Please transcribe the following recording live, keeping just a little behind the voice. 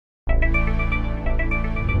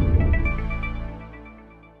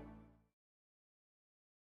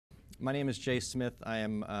My name is Jay Smith. I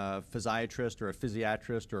am a physiatrist or a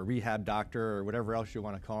physiatrist or a rehab doctor or whatever else you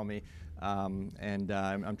want to call me.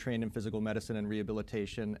 I'm trained in physical medicine and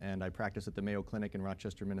rehabilitation, and I practice at the Mayo Clinic in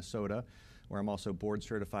Rochester, Minnesota, where I'm also board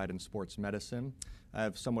certified in sports medicine. I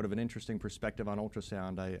have somewhat of an interesting perspective on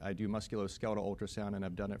ultrasound. I do musculoskeletal ultrasound, and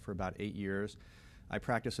I've done it for about 8 years. I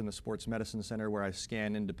practice in the Sports Medicine Center where I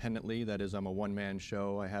scan independently. That is, I'm a one-man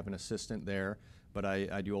show. I have an assistant there, but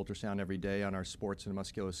I do ultrasound every day on our sports and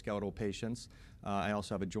musculoskeletal patients. I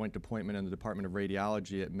also have a joint appointment in the Department of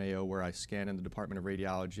Radiology at Mayo where I scan in the Department of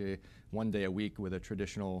Radiology 1 day a week with a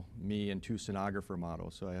traditional me and 2 sonographer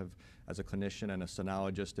models. So I have, as a clinician and a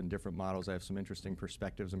sonologist in different models, I have some interesting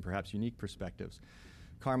perspectives and perhaps unique perspectives.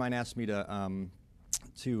 Carmine asked me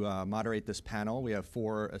to moderate this panel. We have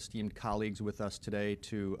 4 esteemed colleagues with us today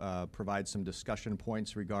to provide some discussion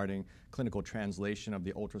points regarding clinical translation of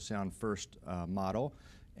the ultrasound first model.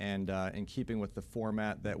 And in keeping with the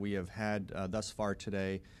format that we have had thus far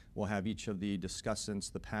today, we'll have each of the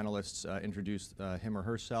discussants, the panelists, introduce him or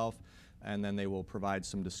herself, and then they will provide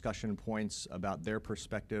some discussion points about their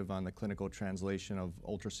perspective on the clinical translation of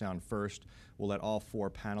ultrasound first. We'll let all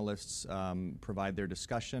 4 panelists provide their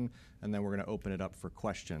discussion, and then we're going to open it up for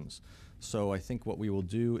questions. So I think what we will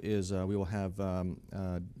do is we will have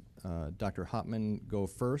Dr. Hopman go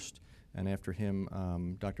first, and after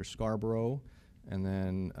him Dr. Scarborough, and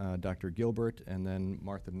then Dr. Gilbert, and then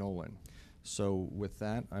Martha Nolan. So with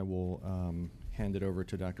that, I will hand it over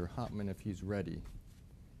to Dr. Hopman if he's ready.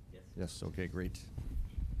 Yes, okay, great.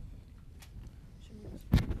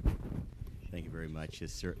 Thank you very much.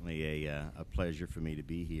 It's certainly a pleasure for me to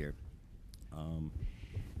be here.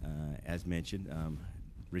 As mentioned,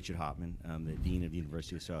 Richard Hopman, I'm the Dean of the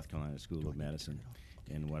University of South Carolina School of Medicine.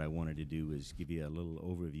 And what I wanted to do is give you a little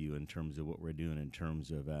overview in terms of what we're doing in terms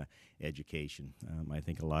of education. I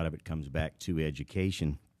think a lot of it comes back to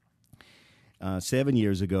education. 7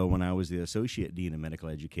 years ago, when I was the Associate Dean of Medical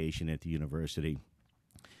Education at the university,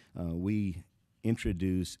 we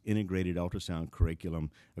introduced integrated ultrasound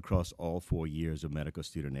curriculum across all 4 years of medical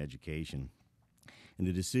student education. And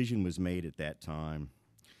the decision was made at that time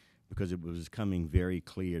because it was becoming very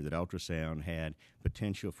clear that ultrasound had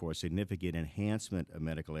potential for a significant enhancement of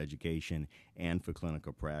medical education and for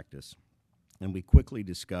clinical practice. And we quickly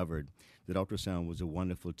discovered that ultrasound was a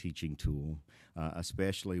wonderful teaching tool,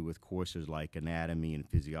 especially with courses like anatomy and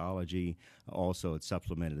physiology. Also, it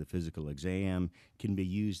supplemented the physical exam, can be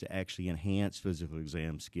used to actually enhance physical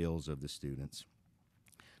exam skills of the students.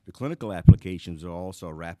 The clinical applications are also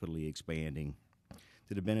rapidly expanding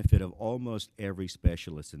to the benefit of almost every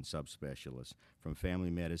specialist and subspecialist, from family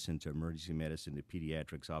medicine to emergency medicine to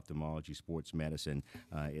pediatrics, ophthalmology, sports medicine,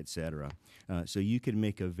 et cetera. So you can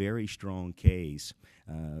make a very strong case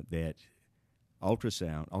that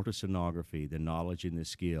ultrasonography, the knowledge and the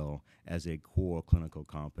skill, as a core clinical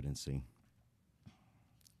competency.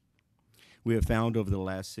 We have found over the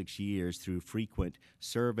last 6 years through frequent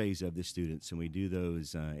surveys of the students, and we do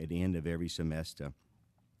those at the end of every semester,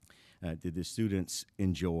 that the students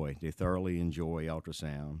they thoroughly enjoy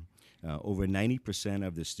ultrasound. Over 90%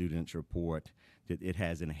 of the students report that it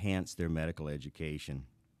has enhanced their medical education.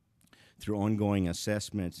 Through ongoing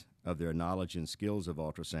assessment of their knowledge and skills of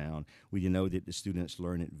ultrasound, we know that the students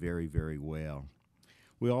learn it very, very well.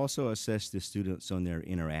 We also assess the students on their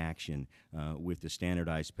interaction with the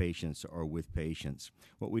standardized patients or with patients.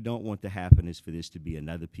 What we don't want to happen is for this to be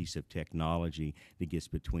another piece of technology that gets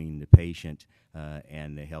between the patient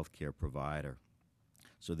and the healthcare provider.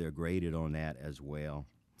 So they're graded on that as well.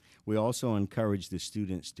 We also encourage the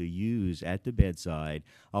students to use at the bedside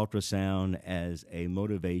ultrasound as a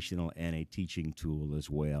motivational and a teaching tool as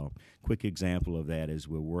well. Quick example of that is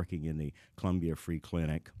we're working in the Columbia Free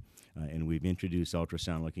Clinic. And we've introduced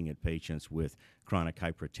ultrasound looking at patients with chronic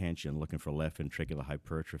hypertension, looking for left ventricular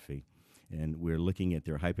hypertrophy. And we're looking at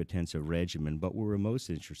their hypertensive regimen. But what we're most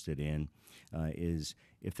interested in is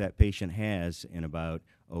if that patient has, and about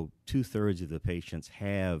 2/3 of the patients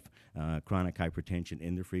have chronic hypertension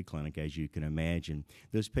in the free clinic, as you can imagine.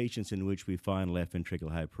 Those patients in which we find left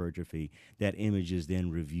ventricular hypertrophy, that image is then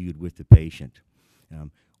reviewed with the patient.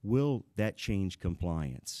 Will that change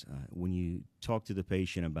compliance? When you talk to the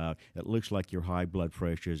patient about, it looks like your high blood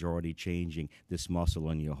pressure is already changing this muscle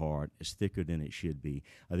in your heart, it's thicker than it should be.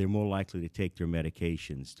 They're more likely to take their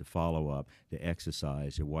medications, to follow up, to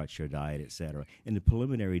exercise, or watch their diet, et cetera. And the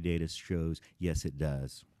preliminary data shows, yes, it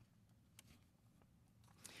does.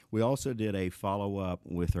 We also did a follow-up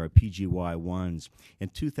with our PGY1s.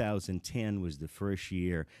 And 2010 was the first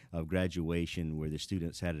year of graduation where the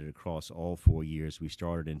students had it across all 4 years. We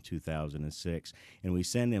started in 2006, and we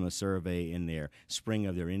send them a survey in their spring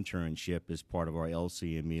of their internship as part of our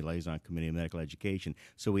LCME, Liaison Committee of Medical Education.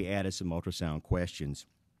 So we added some ultrasound questions.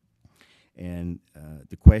 And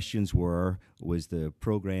the questions were, was the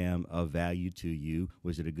program of value to you?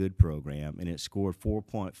 Was it a good program? And it scored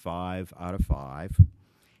 4.5 out of 5.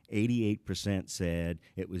 88% said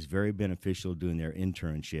it was very beneficial during their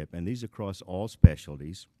internship, and these across all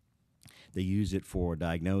specialties. They use it for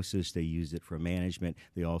diagnosis, they use it for management,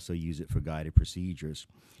 they also use it for guided procedures.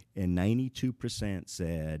 And 92%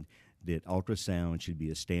 said that ultrasound should be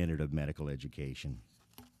a standard of medical education.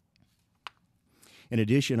 In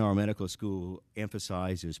addition, our medical school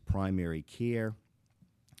emphasizes primary care,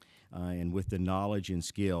 and with the knowledge and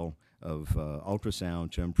skill of ultrasound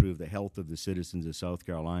to improve the health of the citizens of South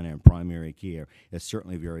Carolina and primary care is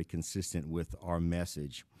certainly very consistent with our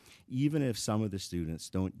message. Even if some of the students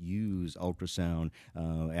don't use ultrasound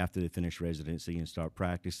after they finish residency and start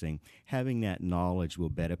practicing, having that knowledge will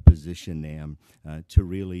better position them to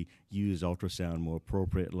really use ultrasound more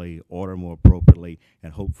appropriately, order more appropriately,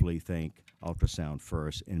 and hopefully think ultrasound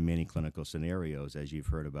first in many clinical scenarios, as you've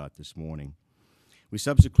heard about this morning. We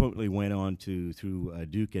subsequently went on to, through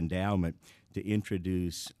Duke Endowment, to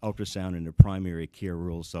introduce ultrasound into primary care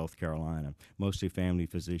rural South Carolina, mostly family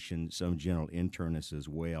physicians, some general internists as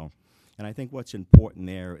well. And I think what's important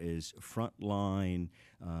there is frontline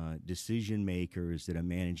decision makers that are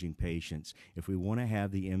managing patients. If we want to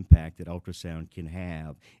have the impact that ultrasound can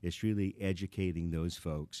have, it's really educating those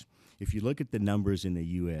folks. If you look at the numbers in the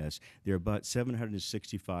U.S., there are about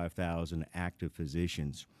 765,000 active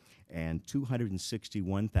physicians, and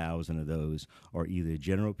 261,000 of those are either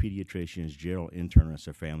general pediatricians, general internists,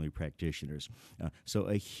 or family practitioners. So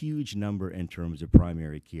a huge number in terms of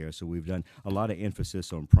primary care. So we've done a lot of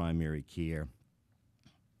emphasis on primary care.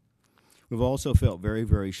 We've also felt very,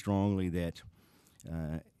 very strongly that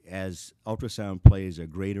as ultrasound plays a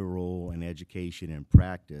greater role in education and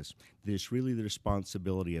practice, there's really the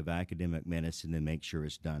responsibility of academic medicine to make sure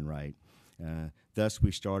it's done right. Thus,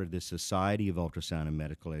 we started the Society of Ultrasound and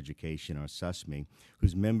Medical Education, or SUSME,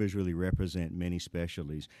 whose members really represent many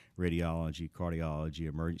specialties, radiology, cardiology,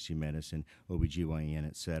 emergency medicine, OBGYN,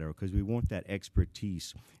 et cetera, because we want that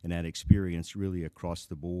expertise and that experience really across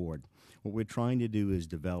the board. What we're trying to do is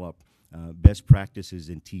develop best practices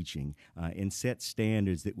in teaching and set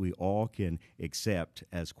standards that we all can accept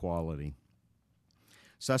as quality.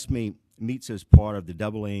 SUSME meets as part of the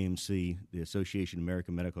AAMC, the Association of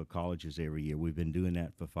American Medical Colleges, every year. We've been doing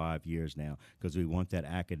that for 5 years now because we want that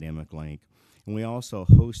academic link. And we also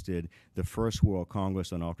hosted the first World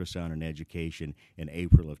Congress on Ultrasound and Education in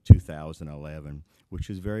April of 2011, which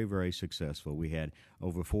was very, very successful. We had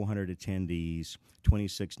over 400 attendees,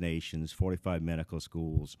 26 nations, 45 medical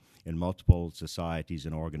schools, and multiple societies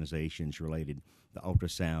and organizations related to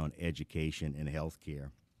ultrasound, education, and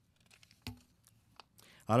healthcare.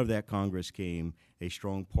 Out of that Congress came a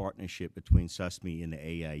strong partnership between SUSME and the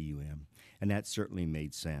AIUM, and that certainly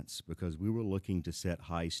made sense because we were looking to set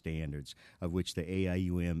high standards, of which the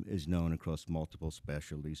AIUM is known across multiple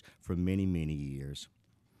specialties for many, many years.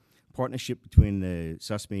 Partnership between the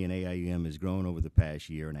SUSME and AIUM has grown over the past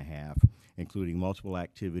year and a half, including multiple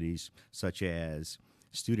activities such as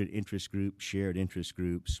student interest groups, shared interest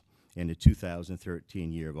groups, and the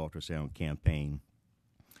 2013 Year of Ultrasound campaign.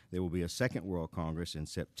 There will be a second World Congress in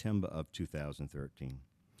September of 2013.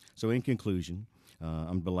 So in conclusion,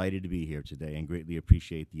 I'm delighted to be here today and greatly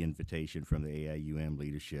appreciate the invitation from the AIUM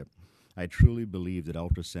leadership. I truly believe that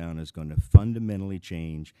ultrasound is going to fundamentally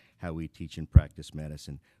change how we teach and practice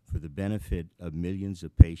medicine for the benefit of millions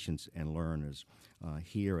of patients and learners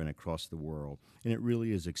here and across the world. And it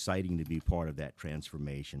really is exciting to be part of that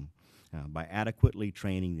transformation. By adequately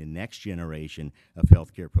training the next generation of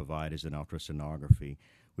healthcare providers in ultrasonography,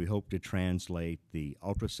 we hope to translate the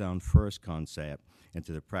ultrasound first concept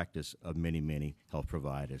into the practice of many, many health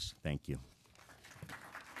providers. Thank you.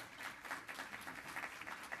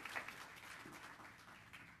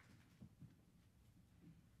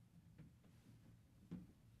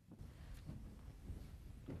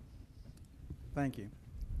 Thank you.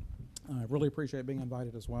 I really appreciate being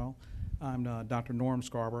invited as well. I'm Dr. Norm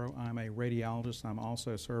Scarborough. I'm a radiologist. I'm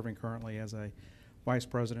also serving currently as a Vice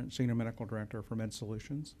President, Senior Medical Director for Med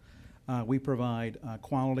Solutions. We provide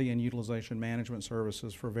quality and utilization management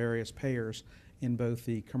services for various payers in both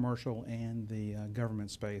the commercial and the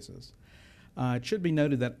government spaces. It should be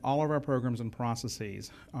noted that all of our programs and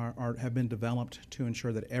processes have been developed to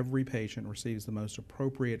ensure that every patient receives the most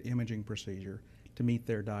appropriate imaging procedure to meet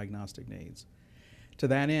their diagnostic needs. To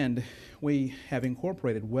that end, we have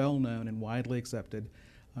incorporated well-known and widely accepted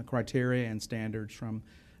criteria and standards from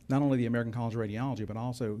not only the American College of Radiology, but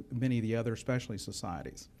also many of the other specialty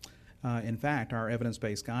societies. In fact, our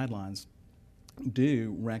evidence-based guidelines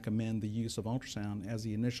do recommend the use of ultrasound as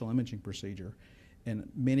the initial imaging procedure in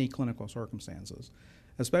many clinical circumstances,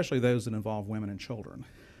 especially those that involve women and children.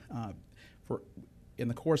 In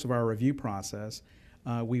the course of our review process,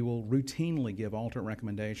 we will routinely give alternate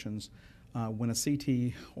recommendations when a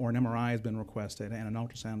CT or an MRI has been requested and an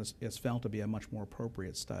ultrasound is felt to be a much more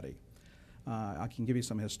appropriate study. I can give you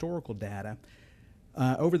some historical data.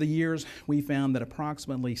 Over the years, we found that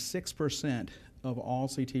approximately 6% of all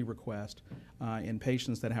CT requests in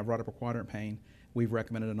patients that have right upper quadrant pain, we've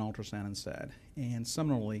recommended an ultrasound instead. And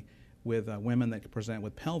similarly, with women that present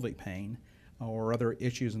with pelvic pain or other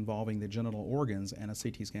issues involving the genital organs and a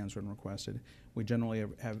CT scan has been requested, we generally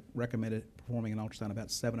have recommended performing an ultrasound about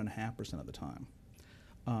 7.5% of the time.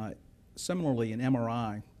 Similarly, in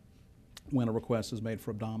MRI, when a request is made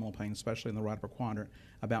for abdominal pain, especially in the right upper quadrant,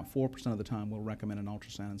 about 4% of the time we'll recommend an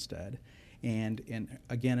ultrasound instead. And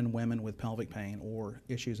again, in women with pelvic pain or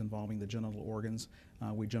issues involving the genital organs,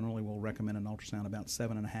 we generally will recommend an ultrasound about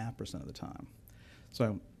 7.5% of the time.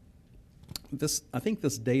 So I think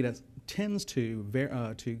this data tends to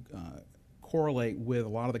correlate with a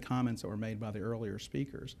lot of the comments that were made by the earlier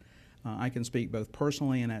speakers. I can speak both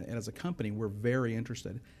personally and as a company, we're very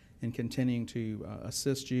interested in continuing to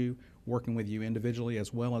assist you, working with you individually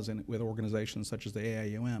as well as with organizations such as the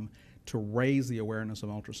AIUM to raise the awareness of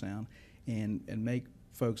ultrasound and make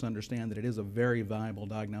folks understand that it is a very valuable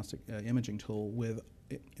diagnostic imaging tool with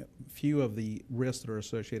few of the risks that are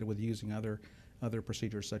associated with using other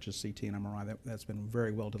procedures such as CT and MRI. That's been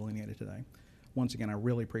very well delineated today. Once again, I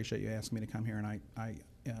really appreciate you asking me to come here, and I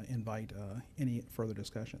invite any further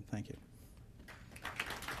discussion. Thank you.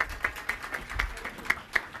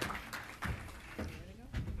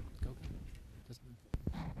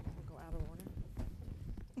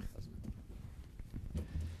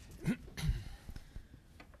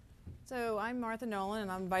 So I'm Martha Nolan,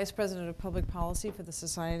 and I'm Vice President of Public Policy for the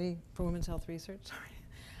Society for Women's Health Research,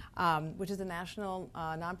 which is a national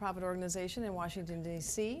nonprofit organization in Washington,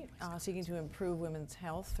 D.C., seeking to improve women's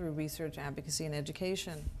health through research, advocacy, and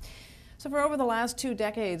education. So for over the last 2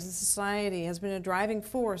 decades, the Society has been a driving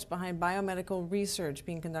force behind biomedical research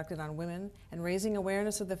being conducted on women and raising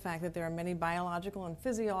awareness of the fact that there are many biological and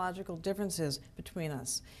physiological differences between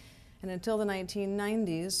us. And until the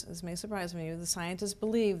 1990s, this may surprise me, the scientists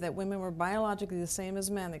believed that women were biologically the same as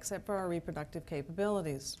men except for our reproductive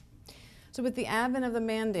capabilities. So with the advent of the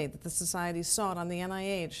mandate that the Society sought on the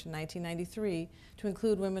NIH in 1993 to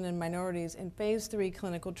include women and minorities in phase 3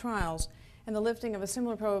 clinical trials and the lifting of a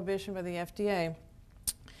similar prohibition by the FDA,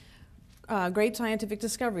 great scientific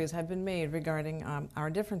discoveries have been made regarding our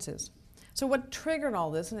differences. So what triggered all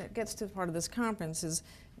this, and it gets to part of this conference, is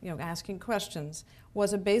asking questions,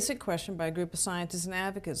 was a basic question by a group of scientists and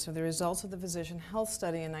advocates for the results of the physician health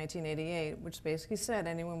study in 1988, which basically said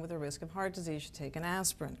anyone with a risk of heart disease should take an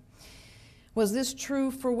aspirin. Was this true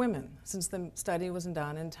for women, since the study was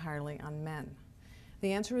done entirely on men?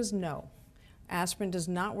 The answer is no. Aspirin does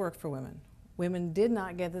not work for women. Women did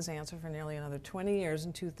not get this answer for nearly another 20 years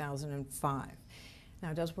in 2005.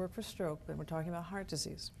 Now, it does work for stroke, but we're talking about heart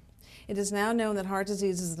disease. It is now known that heart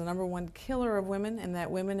disease is the #1 killer of women, and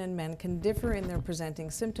that women and men can differ in their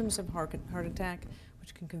presenting symptoms of heart attack,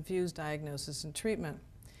 which can confuse diagnosis and treatment.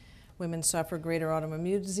 Women suffer greater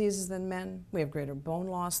autoimmune diseases than men. We have greater bone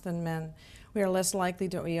loss than men. We are less likely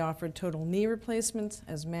to be offered total knee replacements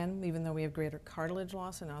as men, even though we have greater cartilage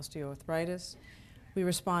loss and osteoarthritis. We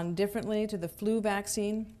respond differently to the flu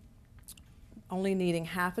vaccine, only needing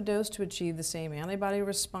half a dose to achieve the same antibody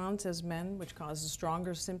response as men, which causes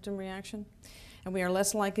stronger symptom reaction. And we are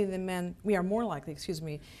more likely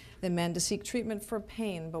than men to seek treatment for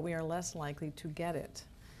pain, but we are less likely to get it.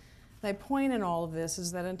 My point in all of this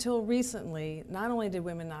is that until recently, not only did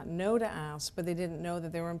women not know to ask, but they didn't know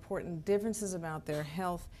that there were important differences about their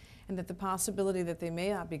health and that the possibility that they may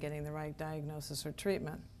not be getting the right diagnosis or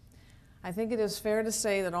treatment. I think it is fair to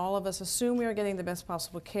say that all of us assume we are getting the best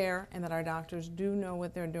possible care and that our doctors do know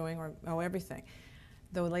what they're doing or know everything,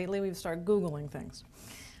 though lately we've started Googling things.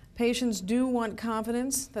 Patients do want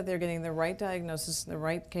confidence that they're getting the right diagnosis, the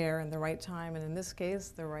right care, and the right time, and in this case,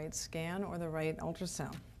 the right scan or the right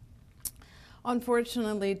ultrasound.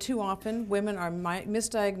 Unfortunately, too often, women are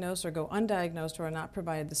misdiagnosed or go undiagnosed or are not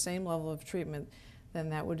provided the same level of treatment than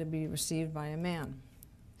that would be received by a man.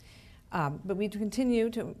 But we continue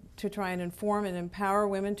to try and inform and empower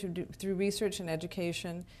women through research and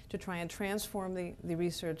education to try and transform the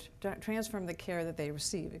research, transform the care that they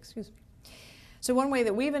receive, excuse me. So one way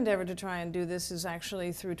that we've endeavored to try and do this is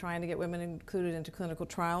actually through trying to get women included into clinical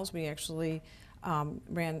trials. We actually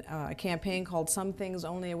ran a campaign called Some Things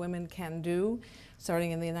Only a Woman Can Do.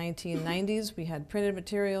 Starting in the 1990s, we had printed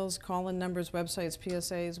materials, call-in numbers, websites,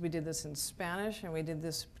 PSAs. We did this in Spanish, and we did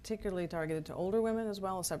this particularly targeted to older women as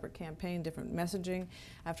well, a separate campaign, different messaging.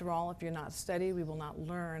 After all, if you're not steady, we will not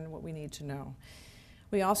learn what we need to know.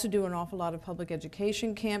 We also do an awful lot of public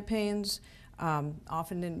education campaigns,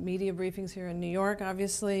 often in media briefings here in New York,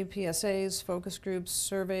 obviously, PSAs, focus groups,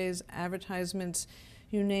 surveys, advertisements,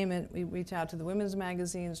 you name it. We reach out to the women's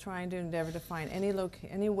magazines, trying to endeavor to find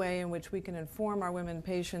any way in which we can inform our women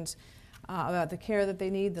patients about the care that they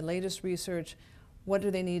need, the latest research, what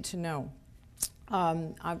do they need to know.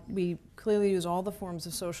 We clearly use all the forms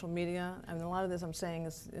of social media, and a lot of this I'm saying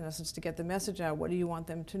is, in essence, to get the message out. What do you want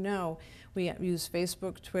them to know? We use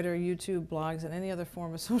Facebook, Twitter, YouTube, blogs, and any other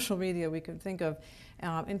form of social media we can think of,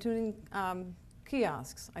 including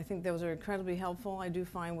kiosks. I think those are incredibly helpful. I do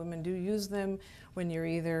find women do use them when you're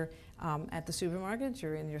either at the supermarket,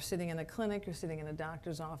 you're sitting in a clinic, you're sitting in a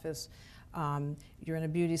doctor's office, you're in a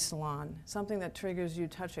beauty salon, something that triggers you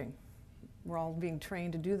touching. We're all being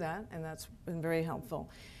trained to do that, and that's been very helpful.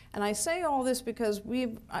 And I say all this because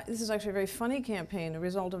this is actually a very funny campaign, a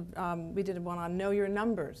result of, we did one on Know Your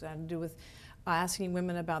Numbers. That had to do with asking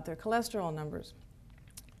women about their cholesterol numbers.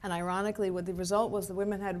 And ironically, what the result was, the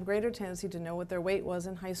women had a greater tendency to know what their weight was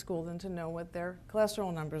in high school than to know what their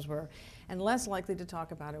cholesterol numbers were, and less likely to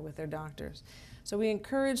talk about it with their doctors. So we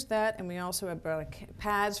encouraged that, and we also have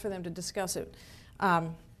pads for them to discuss it.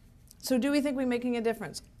 So do we think we're making a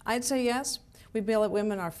difference? I'd say yes. We feel that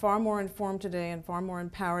women are far more informed today and far more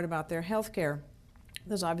empowered about their health care.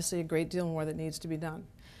 There's obviously a great deal more that needs to be done.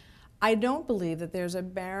 I don't believe that there's a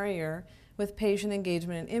barrier with patient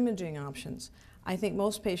engagement and imaging options. I think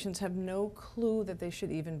most patients have no clue that they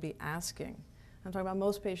should even be asking. I'm talking about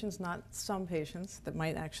most patients, not some patients that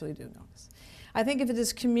might actually do know this. I think if it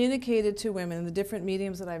is communicated to women in the different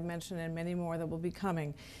mediums that I've mentioned and many more that will be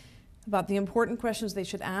coming, about the important questions they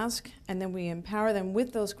should ask, and then we empower them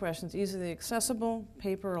with those questions, easily accessible,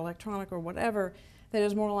 paper or electronic or whatever, that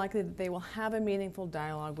is more likely that they will have a meaningful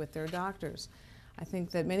dialogue with their doctors. I think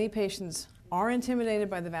that many patients are intimidated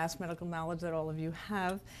by the vast medical knowledge that all of you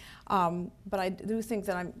have, but I do think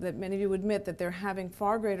that many of you admit that they're having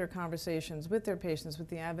far greater conversations with their patients with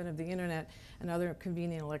the advent of the internet and other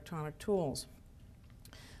convenient electronic tools.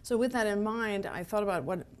 So with that in mind, I thought about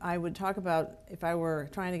what I would talk about if I were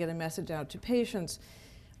trying to get a message out to patients,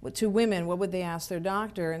 to women, what would they ask their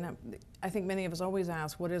doctor? And I think many of us always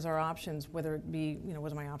ask, what is our options, whether it be,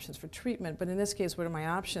 what are my options for treatment? But in this case, what are my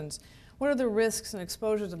options? What are the risks and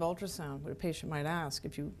exposures of ultrasound? What a patient might ask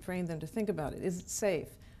if you train them to think about it. Is it safe?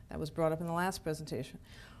 That was brought up in the last presentation.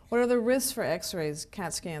 What are the risks for x-rays,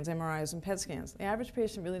 CAT scans, MRIs, and PET scans? The average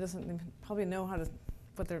patient really doesn't probably know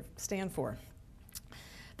what they stand for.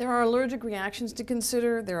 There are allergic reactions to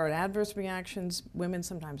consider. There are adverse reactions. Women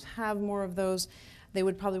sometimes have more of those. They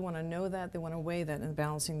would probably want to know that. They want to weigh that in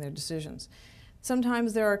balancing their decisions.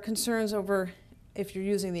 Sometimes there are concerns over if you're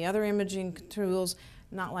using the other imaging tools,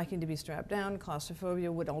 not liking to be strapped down,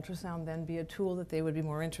 claustrophobia. Would ultrasound then be a tool that they would be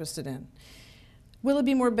more interested in? Will it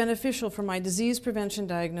be more beneficial for my disease prevention,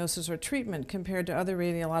 diagnosis, or treatment compared to other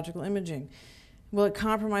radiological imaging? Will it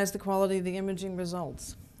compromise the quality of the imaging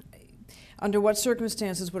results? Under what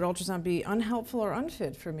circumstances would ultrasound be unhelpful or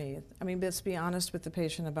unfit for me? I mean, let's be honest with the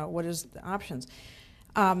patient about what is the options.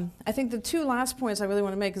 I think the two last points I really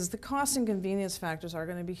want to make is the cost and convenience factors are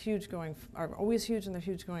going to be huge are always huge, and they're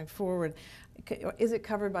huge going forward. Is it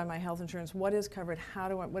covered by my health insurance? What is covered?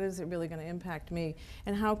 What is it really going to impact me?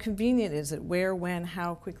 And how convenient is it? Where, when,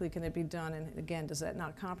 how quickly can it be done? And again, does that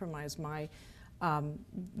not compromise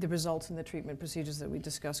the results in the treatment procedures that we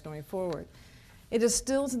discuss going forward? It is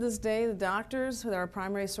still to this day the doctors who are our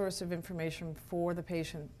primary source of information for the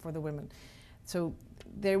patient, for the women. So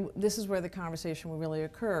this is where the conversation will really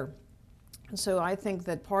occur. And so I think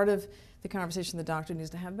that part of the conversation the doctor needs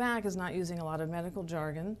to have back is not using a lot of medical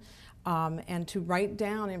jargon and to write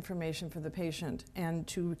down information for the patient and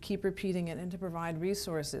to keep repeating it and to provide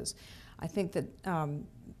resources. I think that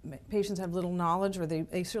patients have little knowledge, or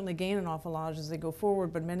they certainly gain an awful lot as they go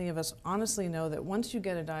forward, but many of us honestly know that once you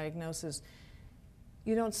get a diagnosis,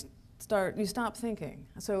 you stop thinking.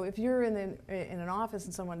 So if you're in an office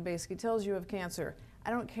and someone basically tells you have cancer, I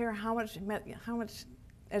don't care how much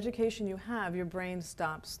education you have, your brain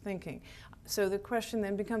stops thinking. So the question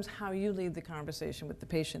then becomes how you lead the conversation with the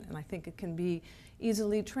patient, and I think it can be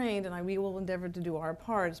easily trained, and we will endeavor to do our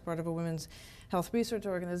part as part of a women's health research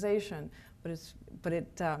organization,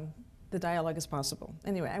 the dialogue is possible.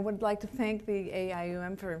 Anyway, I would like to thank the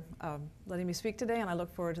AIUM for letting me speak today, and I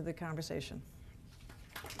look forward to the conversation.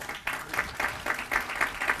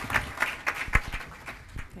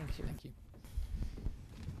 Thank you. Thank you.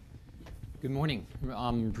 Good morning.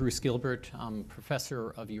 I'm Bruce Gilbert. I'm professor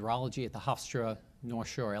of urology at the Hofstra North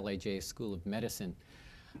Shore LAJ School of Medicine.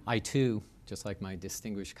 I too, just like my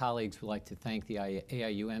distinguished colleagues, would like to thank the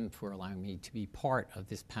AIUM for allowing me to be part of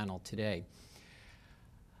this panel today.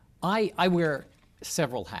 I wear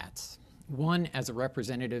several hats. One as a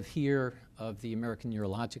representative here of the American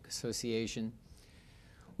Urologic Association.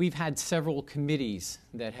 We've had several committees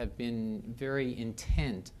that have been very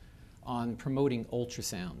intent on promoting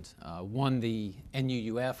ultrasound. One, the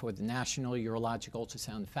NUUF, or the National Urologic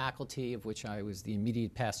Ultrasound Faculty, of which I was the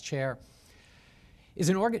immediate past chair, is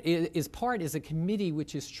a committee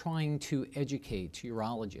which is trying to educate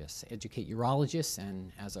urologists,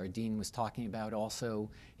 and as our dean was talking about, also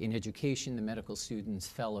in education, the medical students,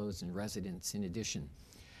 fellows, and residents in addition,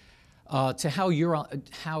 to how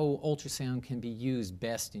ultrasound can be used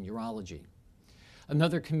best in urology.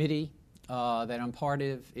 Another committee that I'm part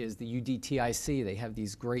of is the UDTIC. They have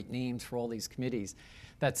these great names for all these committees.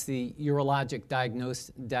 That's the Urologic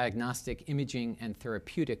Diagnostic Imaging and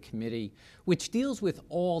Therapeutic Committee, which deals with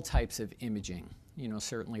all types of imaging,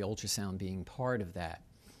 certainly ultrasound being part of that.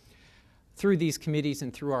 Through these committees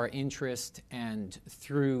and through our interest and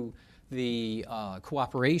through the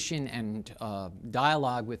cooperation and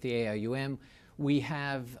dialogue with the AIUM, we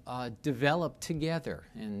have developed together,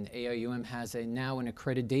 and AIUM has now an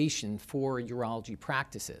accreditation for urology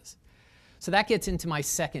practices. So that gets into my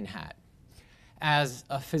second hat. As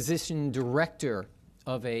a physician director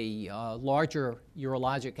of a larger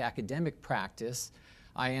urologic academic practice,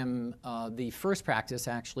 I am the first practice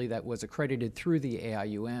actually that was accredited through the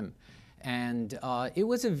AIUM. And it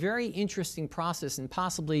was a very interesting process, and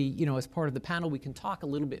possibly, as part of the panel, we can talk a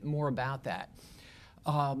little bit more about that.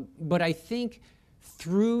 But I think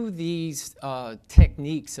through these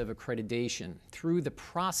techniques of accreditation, through the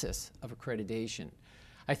process of accreditation,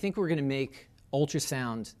 I think we're going to make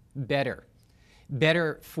ultrasound better.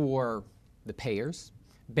 Better for the payers,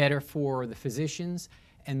 better for the physicians,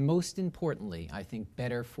 and most importantly, I think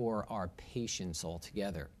better for our patients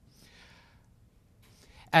altogether.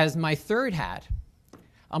 As my third hat,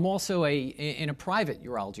 I'm also in a private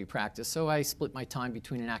urology practice, so I split my time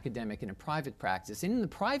between an academic and a private practice. And in the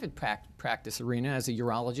private practice arena as a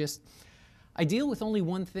urologist, I deal with only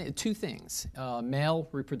two things, male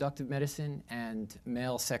reproductive medicine and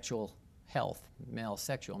male sexual health, male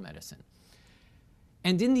sexual medicine.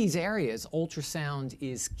 And in these areas, ultrasound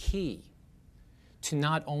is key to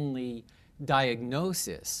not only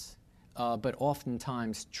diagnosis, but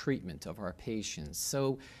oftentimes treatment of our patients.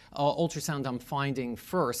 So ultrasound, I'm finding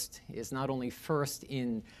first, is not only first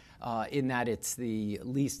in that it's the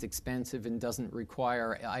least expensive and doesn't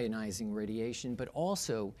require ionizing radiation, but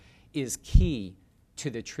also is key to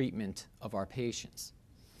the treatment of our patients.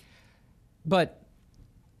 But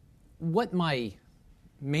what my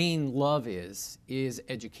main love is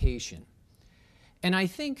education. And I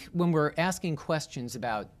think when we're asking questions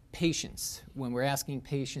about patients, when we're asking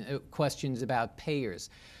questions about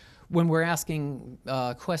payers, when we're asking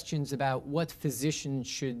questions about what physicians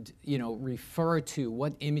should refer to,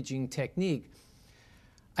 what imaging technique,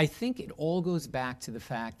 I think it all goes back to the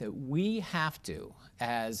fact that we have to,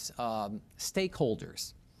 as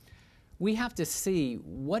stakeholders, we have to see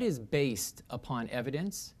what is based upon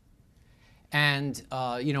evidence. And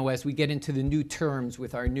as we get into the new terms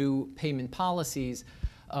with our new payment policies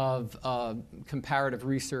of comparative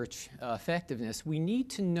research effectiveness, we need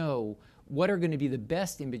to know what are going to be the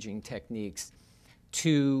best imaging techniques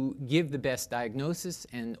to give the best diagnosis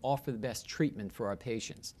and offer the best treatment for our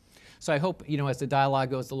patients. So I hope, as the dialogue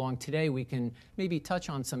goes along today, we can maybe touch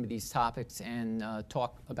on some of these topics and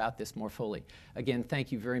talk about this more fully. Again,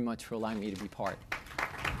 thank you very much for allowing me to be part.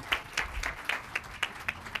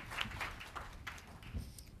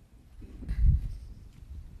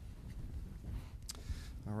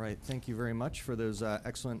 All right, thank you very much for those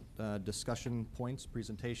excellent discussion points,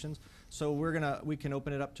 presentations. So we can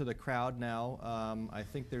open it up to the crowd now. I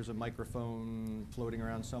think there's a microphone floating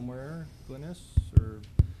around somewhere, Glynis,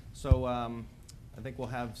 so I think we'll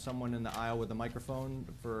have someone in the aisle with a microphone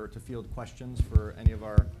to field questions for any of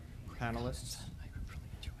our panelists. I would really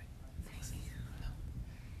enjoy it. Thank you. No,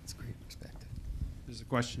 it's great perspective. There's a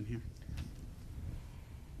question here.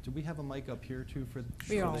 Do we have a mic up here too for?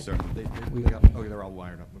 We all- They, oh, they're all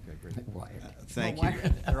wired up. Okay, great. Thank Well, you.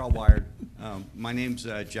 They're all wired. My name's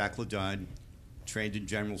Jack LeDunn, trained in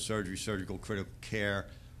general surgery, surgical critical care.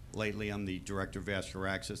 Lately, I'm the Director of Vascular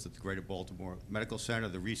Access at the Greater Baltimore Medical Center,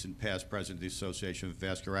 the recent past president of the Association of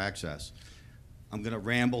Vascular Access. I'm going to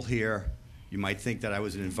ramble here. You might think that I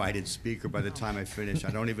was an invited speaker by the time I finish. I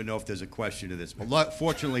don't even know if there's a question to this. But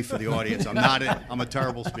fortunately for the audience, I'm a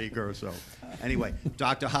terrible speaker. So anyway,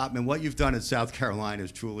 Dr. Hopman, what you've done in South Carolina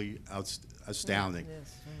is truly astounding. It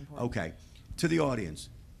is very important. Okay, to the audience,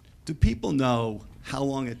 do people know how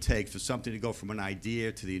long it takes for something to go from an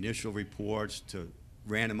idea to the initial reports to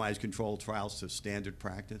randomized controlled trials to standard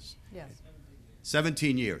practice? Yes.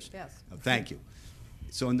 17 years. Yes. Thank you.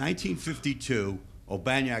 So in 1952,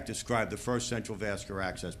 O'Baniak described the first central vascular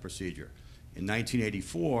access procedure. In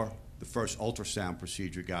 1984, the first ultrasound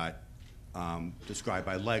procedure got described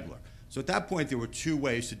by Legler. So at that point, there were two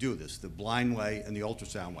ways to do this, the blind way and the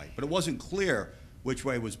ultrasound way. But it wasn't clear which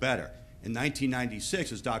way was better. In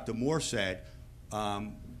 1996, as Dr. Moore said,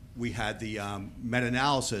 we had the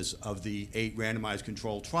meta-analysis of the 8 randomized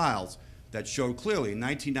controlled trials that showed clearly in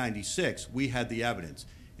 1996 we had the evidence.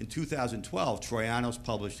 In 2012, Troianos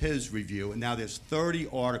published his review, and now there's 30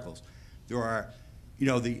 articles. There are,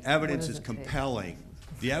 the evidence is compelling.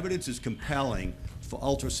 The evidence is compelling for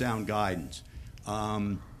ultrasound guidance.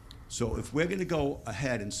 So if we're going to go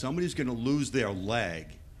ahead and somebody's going to lose their leg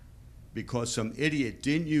because some idiot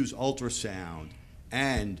didn't use ultrasound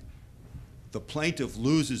and the plaintiff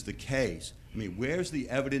loses the case, I mean, where's the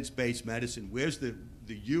evidence-based medicine? Where's the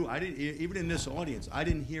even in this audience, I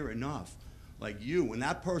didn't hear enough. Like when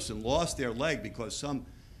that person lost their leg because some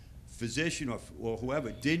physician or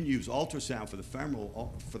whoever didn't use ultrasound for the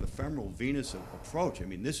femoral venous approach. I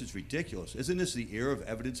mean, this is ridiculous. Isn't this the era of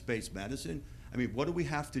evidence-based medicine? I mean, what do we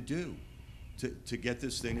have to do to get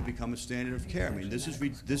this thing to become a standard of care? I mean, this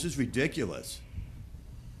is ridiculous.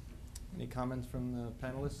 Any comments from the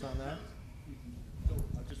panelists on that?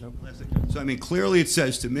 So, I mean, clearly it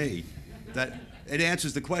says to me that it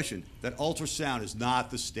answers the question that ultrasound is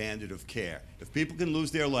not the standard of care. If people can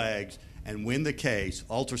lose their legs and win the case,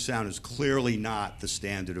 ultrasound is clearly not the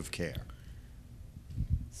standard of care.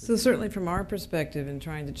 So certainly from our perspective in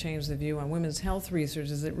trying to change the view on women's health research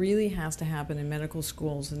is it really has to happen in medical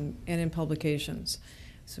schools and in publications.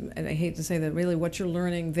 So, and I hate to say that really what you're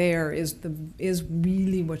learning there is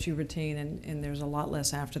really what you retain, and there's a lot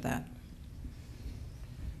less after that.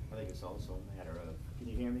 I think it's also a matter of, can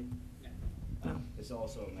you hear me? No. It's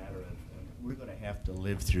also a matter of, we're going to have to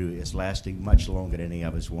live through, it's lasting much longer than any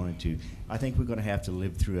of us wanted to. I think we're going to have to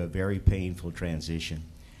live through a very painful transition.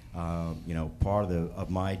 Part of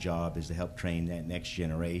my job is to help train that next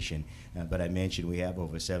generation. But I mentioned we have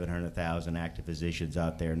over 700,000 active physicians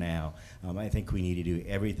out there now. I think we need to do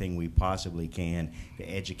everything we possibly can to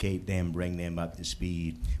educate them, bring them up to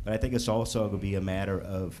speed. But I think it's also going to be a matter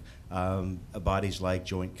of bodies like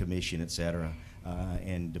Joint Commission, et cetera,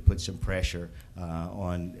 and to put some pressure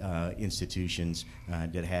on institutions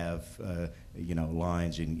that have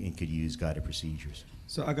lines and could use guided procedures.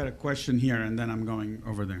 So I got a question here, and then I'm going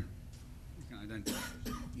over there.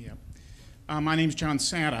 Yeah. My name's John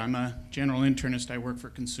Santa. I'm a general internist. I work for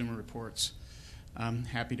Consumer Reports. I'm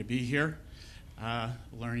happy to be here,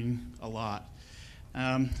 learning a lot.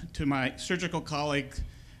 To my surgical colleague,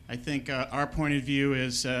 I think our point of view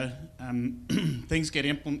is things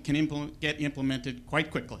can get implemented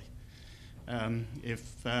quite quickly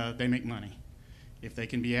if they make money, if they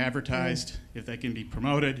can be advertised, if they can be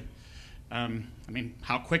promoted.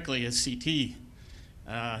 How quickly has CT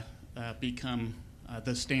become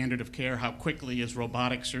the standard of care? How quickly is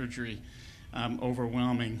robotic surgery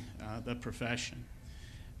overwhelming the profession?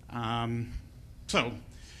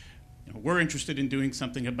 We're interested in doing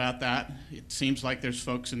something about that. It seems like there's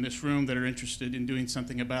folks in this room that are interested in doing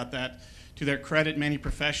something about that. To their credit, many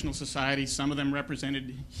professional societies, some of them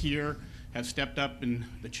represented here, have stepped up in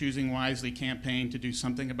the Choosing Wisely campaign to do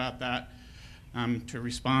something about that, to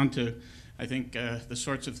respond to, I think, the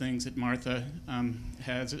sorts of things that Martha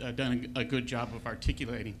has done a good job of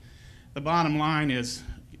articulating. The bottom line is,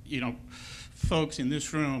 folks in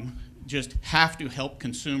this room just have to help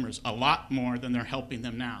consumers a lot more than they're helping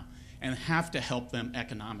them now, and have to help them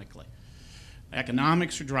economically.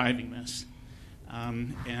 Economics are driving this,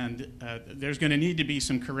 and there's going to need to be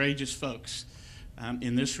some courageous folks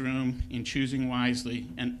in this room, in Choosing Wisely,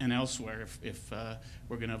 and elsewhere if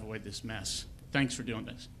we're going to avoid this mess. Thanks for doing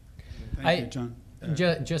this. Thank you, John.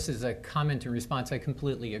 Just as a comment and response, I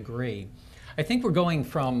completely agree. I think we're going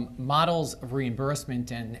from models of reimbursement,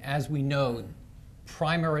 and as we know,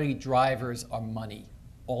 primary drivers are money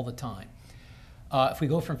all the time. If we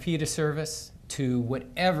go from fee to service to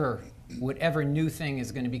whatever new thing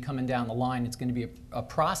is going to be coming down the line, it's going to be a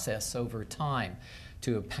process over time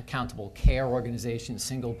to accountable care organizations,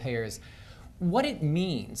 single payers. What it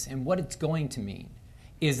means and what it's going to mean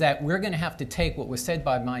is that we're going to have to take what was said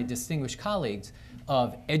by my distinguished colleagues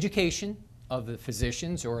of education of the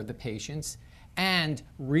physicians or the patients and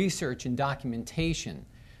research and documentation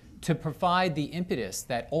to provide the impetus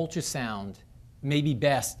that ultrasound may be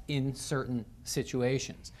best in certain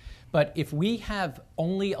situations. But if we have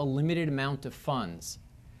only a limited amount of funds,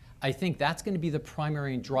 I think that's going to be the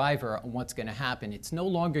primary driver on what's going to happen. It's no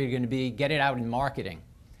longer going to be get it out in marketing,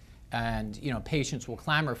 and patients will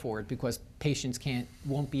clamor for it because patients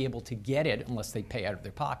won't be able to get it unless they pay out of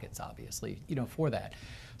their pockets, obviously, for that.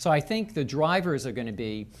 So I think the drivers are going to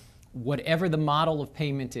be whatever the model of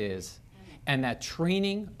payment is, and that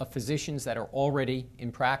training of physicians that are already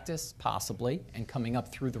in practice, possibly, and coming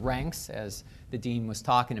up through the ranks, as the dean was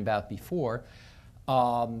talking about before,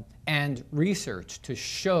 and research to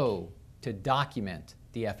show, to document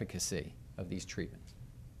the efficacy of these treatments.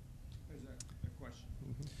 There's a question.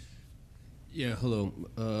 Yeah, hello.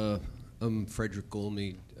 I'm Frederick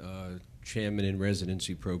Golme, Chairman and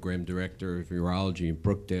Residency Program Director of Urology in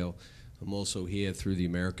Brookdale. I'm also here through the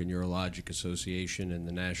American Urologic Association and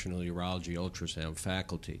the National Urology Ultrasound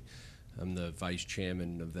faculty. I'm the Vice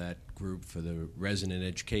Chairman of that group for the resident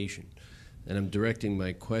education. And I'm directing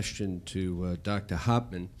my question to Dr.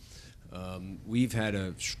 Hopman. We've had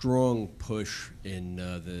a strong push in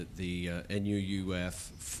the NUUF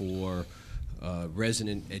for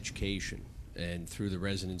resident education and through the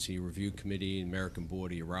Residency Review Committee and American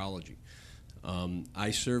Board of Urology.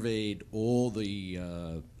 I surveyed all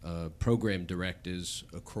the program directors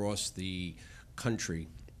across the country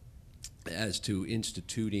as to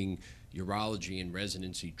instituting urology and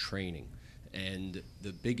residency training. And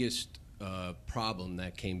the biggest problem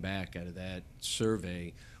that came back out of that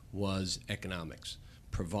survey was economics,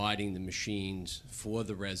 providing the machines for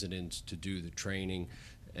the residents to do the training.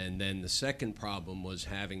 And then the second problem was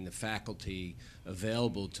having the faculty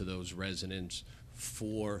available to those residents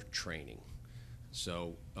for training.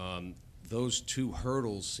 So those two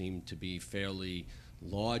hurdles seem to be fairly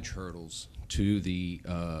large hurdles to the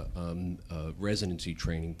residency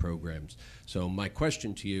training programs. So my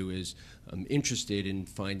question to you is, I'm interested in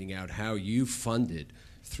finding out how you funded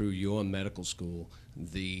through your medical school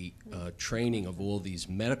the training of all these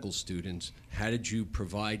medical students. How did you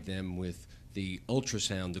provide them with the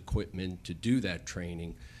ultrasound equipment to do that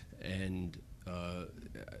training? And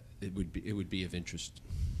it would be of interest.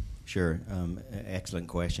 Sure. Excellent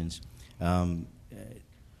questions.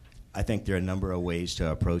 I think there are a number of ways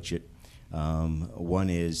to approach it. One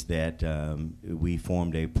is that we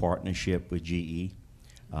formed a partnership with GE,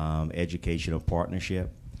 educational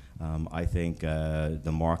partnership. I think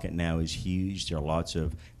the market now is huge. There are lots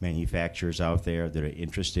of manufacturers out there that are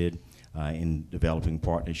interested in developing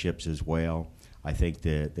partnerships as well. I think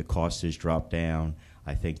the cost has dropped down.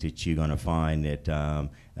 I think that you're going to find that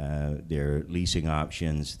there are leasing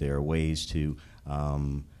options, there are ways to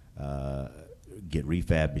get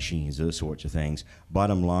refab machines, those sorts of things.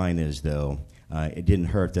 Bottom line is, though, it didn't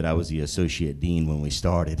hurt that I was the associate dean when we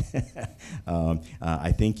started.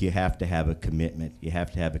 I think you have to have a commitment. You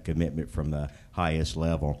have to have a commitment from the highest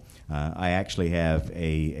level. I actually have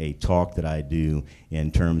a talk that I do in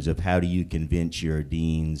terms of how do you convince your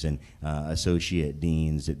deans and associate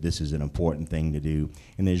deans that this is an important thing to do.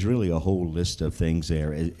 And there's really a whole list of things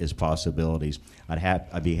there as possibilities.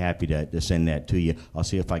 I'd be happy to send that to you. I'll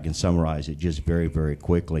see if I can summarize it just very, very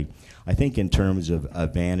quickly. I think in terms of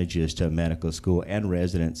advantages to medical school and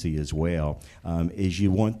residency as well, is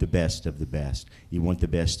you want the best of the best. You want the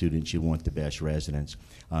best students, you want the best residents.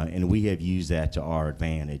 And we have used that to our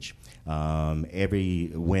advantage.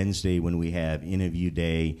 Every Wednesday when we have interview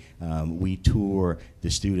day, we tour the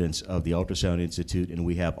students of the Ultrasound Institute and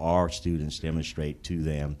we have our students demonstrate to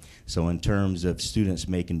them. So in terms of students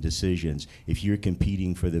making decisions, if you're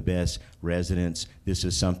competing for the best residents, this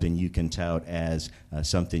is something you can tout as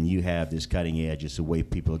something you have this cutting edge. It's the way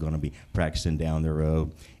people are going to be practicing down the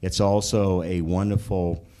road. It's also a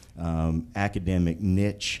wonderful academic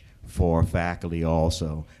niche for faculty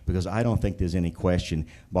also, because I don't think there's any question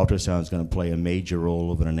ultrasound is going to play a major role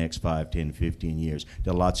over the next 5, 10, 15 years.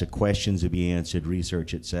 There are lots of questions to be answered,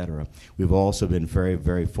 research, et cetera. We've also been very,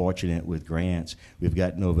 very fortunate with grants. We've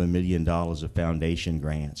gotten over $1 million of foundation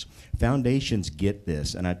grants. Foundations get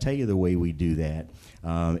this, and I tell you the way we do that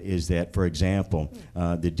is that, for example,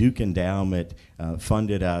 the Duke Endowment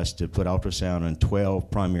funded us to put ultrasound on 12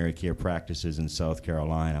 primary care practices in South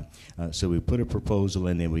Carolina. So we put a proposal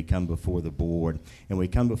in there, we come come before the board. And we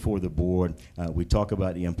come before the board, we talk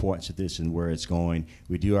about the importance of this and where it's going.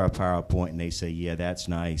 We do our PowerPoint, and they say, yeah, that's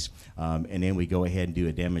nice. And then we go ahead and do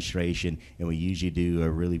a demonstration, and we usually do a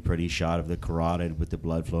really pretty shot of the carotid with the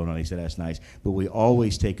blood flowing on. They say, that's nice. But we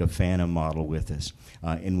always take a phantom model with us,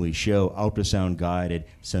 and we show ultrasound-guided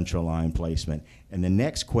central line placement. And the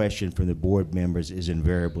next question from the board members is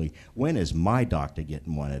invariably, when is my doctor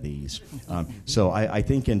getting one of these? So I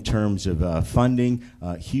think in terms of funding,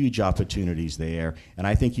 huge opportunities there. And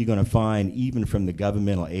I think you're going to find, even from the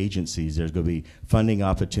governmental agencies, there's going to be funding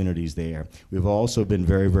opportunities there. We've also been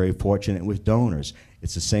very, very fortunate with donors.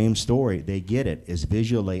 It's the same story. They get it. It's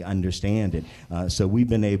visual. They understand it. So we've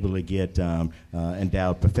been able to get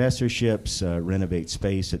endowed professorships, renovate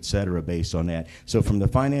space, et cetera, based on that. So from the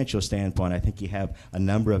financial standpoint, I think you have a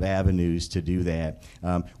number of avenues to do that.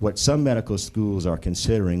 What some medical schools are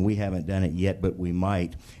considering, we haven't done it yet, but we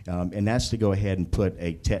might, and that's to go ahead and put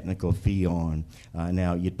a technical fee on.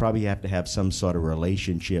 Now, you'd probably have to have some sort of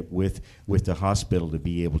relationship with the hospital to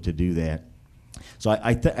be able to do that. So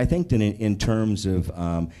I think that in terms of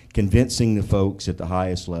convincing the folks at the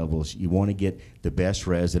highest levels, you want to get the best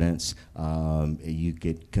residents. You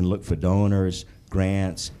can look for donors,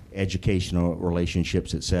 grants, educational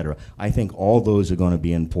relationships, et cetera. I think all those are going to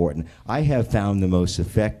be important. I have found the most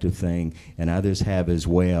effective thing, and others have as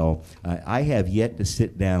well. I have yet to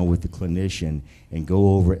sit down with the clinician and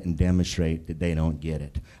go over it and demonstrate that they don't get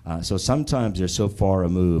it. So sometimes they're so far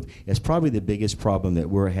removed. It's probably the biggest problem that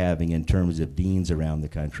we're having in terms of deans around the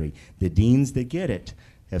country. The deans that get it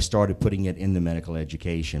have started putting it in the medical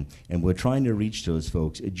education, and we're trying to reach those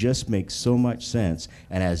folks. It just makes so much sense,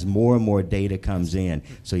 and as more and more data comes in,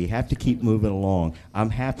 so you have to keep moving along. I'm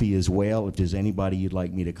happy as well if there's anybody you'd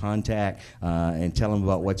like me to contact and tell them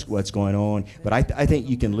about what's going on, but I think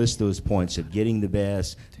you can list those points of getting the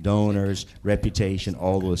best, donors, reputation,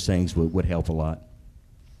 all those things would help a lot.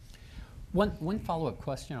 One follow-up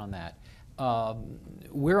question on that.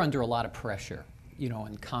 We're under a lot of pressure,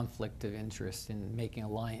 and conflict of interest in making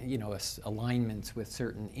alignments with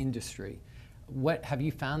certain industry. Have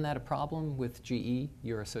you found that a problem with GE,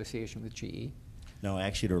 your association with GE? No,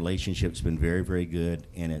 actually the relationship's been very, very good,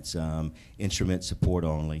 and it's instrument support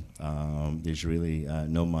only. There's really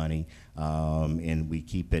no money, and we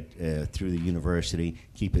keep it through the university,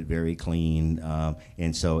 keep it very clean,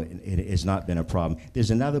 and so it has not been a problem.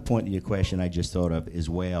 There's another point to your question I just thought of as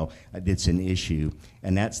well that's an issue,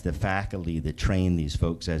 and that's the faculty that train these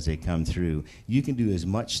folks as they come through. You can do as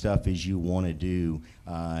much stuff as you want to do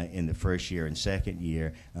in the first year and second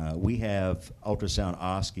year. We have ultrasound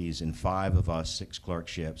OSCEs in 5 of our 6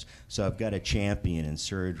 clerkships, so I've got a champion in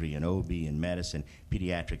surgery and OB and medicine,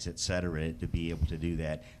 pediatrics, et cetera, to be able to do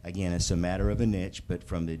that. Again, it's a matter of a niche, but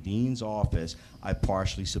from the dean's office, I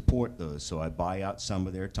partially support those, so I buy out some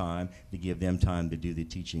of their time to give them time to do the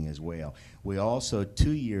teaching as well. We also,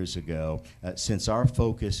 2 years ago, since our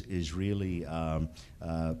focus is really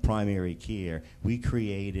primary care, we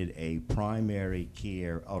created a primary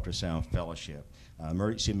care ultrasound fellowship.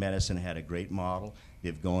 Emergency medicine had a great model.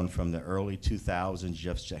 They've gone from the early 2000s,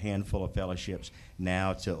 just a handful of fellowships,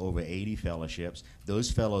 now to over 80 fellowships. Those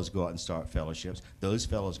fellows go out and start fellowships. Those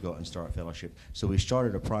fellows go out and start fellowships. So we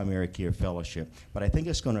started a primary care fellowship. But I think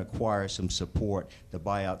it's going to require some support to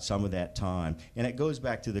buy out some of that time. And it goes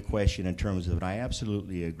back to the question in terms of, and I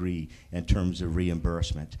absolutely agree, in terms of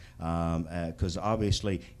reimbursement. Because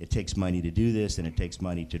obviously it takes money to do this, and it takes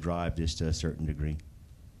money to drive this to a certain degree.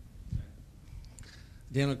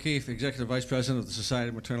 Dan O'Keefe, Executive Vice President of the Society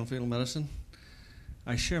of Maternal Fetal Medicine.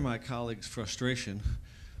 I share my colleagues' frustration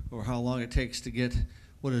over how long it takes to get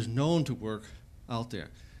what is known to work out there.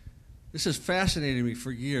 This has fascinated me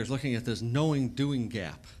for years, looking at this knowing-doing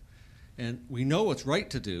gap. And we know what's right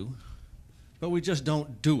to do, but we just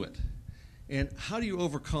don't do it. And how do you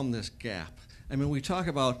overcome this gap? I mean, we talk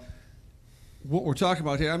about what we're talking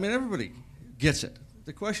about here. I mean, everybody gets it.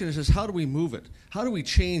 The question is how do we move it? How do we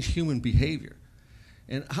change human behavior?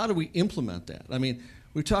 And how do we implement that? I mean,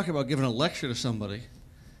 we talk about giving a lecture to somebody,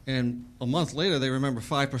 and a month later they remember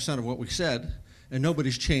 5% of what we said, and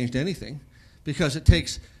nobody's changed anything, because it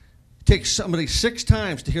takes somebody 6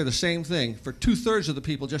 times to hear the same thing for 2/3 of the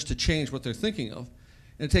people just to change what they're thinking of.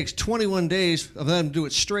 And it takes 21 days of them to do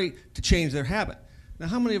it straight to change their habit. Now,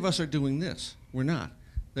 how many of us are doing this? We're not.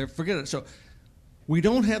 Forget it. So we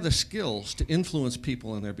don't have the skills to influence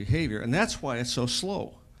people in their behavior, and that's why it's so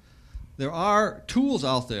slow. There are tools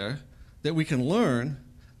out there that we can learn,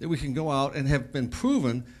 that we can go out and have been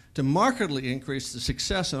proven to markedly increase the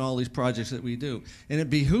success in all these projects that we do. And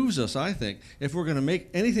it behooves us, I think, if we're going to make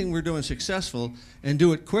anything we're doing successful and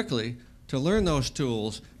do it quickly, to learn those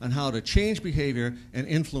tools on how to change behavior and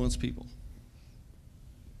influence people.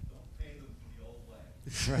 Don't pay them the old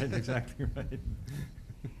way. Right, exactly right.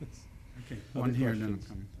 Okay, one here and then I'm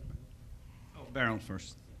coming. Oh, Beryl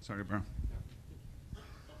first. Sorry, Beryl.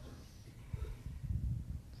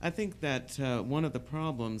 I think that one of the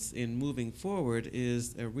problems in moving forward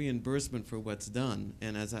is a reimbursement for what's done.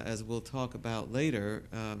 And as we'll talk about later,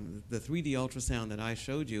 the 3D ultrasound that I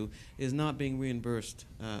showed you is not being reimbursed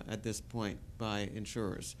at this point by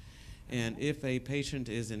insurers. And if a patient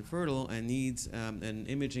is infertile and needs an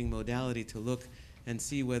imaging modality to look and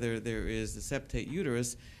see whether there is the septate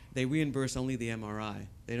uterus, they reimburse only the MRI.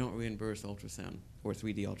 They don't reimburse ultrasound or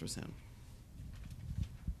 3D ultrasound.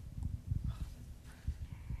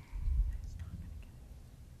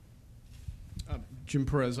 Jim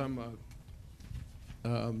Perez. I'm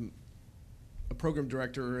a program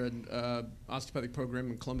director in osteopathic program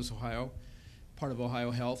in Columbus, Ohio, part of Ohio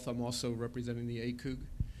Health. I'm also representing the ACUG,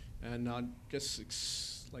 and I'd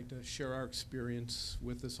just like to share our experience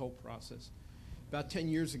with this whole process. About 10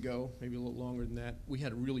 years ago, maybe a little longer than that, we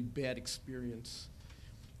had a really bad experience.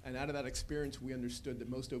 And out of that experience, we understood that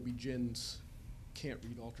most OB-GYNs can't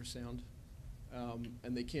read ultrasound,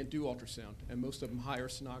 and they can't do ultrasound. And most of them hire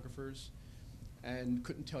sonographers and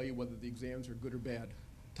couldn't tell you whether the exams are good or bad.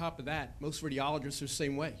 Top of that, most radiologists are the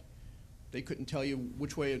same way. They couldn't tell you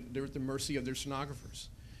which way. They're at the mercy of their sonographers.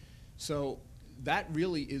 So that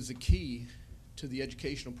really is the key to the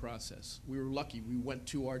educational process. We were lucky. We went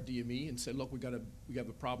to our DME and said, look, we have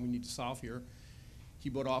a problem we need to solve here. He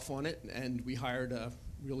bought off on it, and we hired a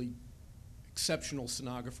really exceptional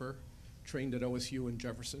sonographer trained at OSU in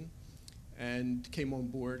Jefferson, and came on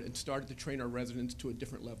board and started to train our residents to a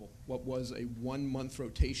different level. What was a 1-month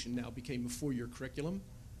rotation now became a 4-year curriculum,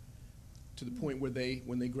 to the point where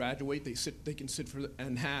when they graduate, they can sit for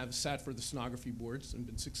and have sat for the sonography boards and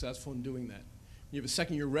been successful in doing that. You have a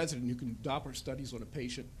 2nd-year resident who can do Doppler studies on a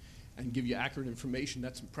patient and give you accurate information.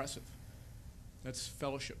 That's impressive. That's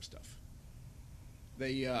fellowship stuff.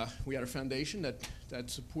 We had a foundation that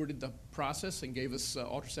supported the process and gave us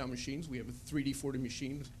ultrasound machines. We have a 3D 4D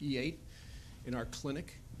machine, E8, in our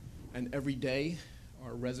clinic, and every day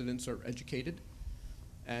our residents are educated,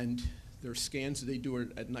 and their scans that they do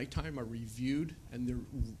at nighttime are reviewed, and they're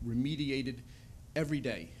remediated every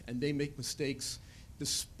day, and they make mistakes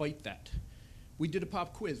despite that. We did a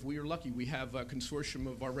pop quiz. We were lucky. We have a consortium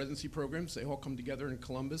of our residency programs. They all come together in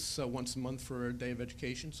Columbus once a month for a day of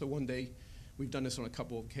education. So one day, we've done this on a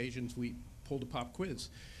couple of occasions, we pulled a pop quiz.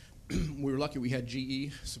 We were lucky. We had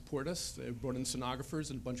GE support us. They brought in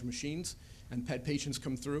sonographers and a bunch of machines, and had patients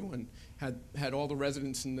come through, and had all the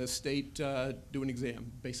residents in the state do an exam,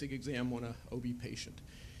 basic exam on a OB patient.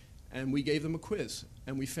 And we gave them a quiz,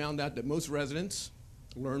 and we found out that most residents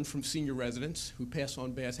learn from senior residents who pass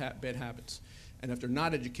on bad habits. And if they're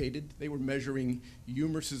not educated, they were measuring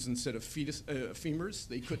humeruses instead of femurs.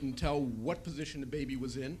 They couldn't tell what position the baby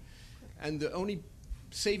was in. And the only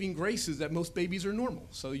saving grace is that most babies are normal,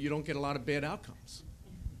 so you don't get a lot of bad outcomes.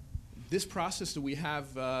 This process that we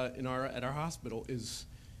have at our hospital is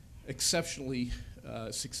exceptionally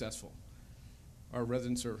successful. Our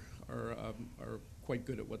residents are quite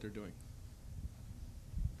good at what they're doing.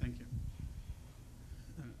 Thank you.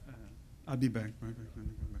 I'll be back. Let me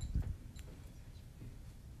go back.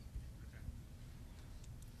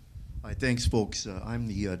 Hi, thanks, folks. I'm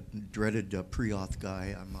the dreaded pre-auth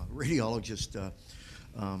guy. I'm a radiologist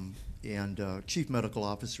and chief medical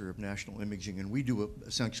officer of National Imaging, and we do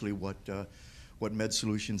essentially what Med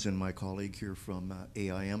Solutions and my colleague here from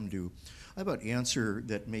AIM do. I have an answer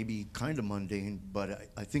that may be kind of mundane, but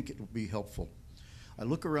I think it will be helpful. I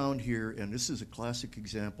look around here, and this is a classic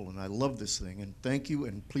example, and I love this thing, and thank you,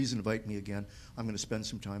 and please invite me again. I'm going to spend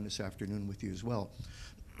some time this afternoon with you as well.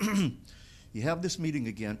 You have this meeting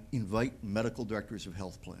again, invite medical directors of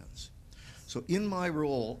health plans. So in my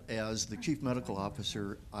role as the chief medical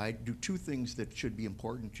officer, I do 2 things that should be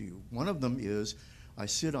important to you. One of them is I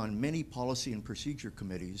sit on many policy and procedure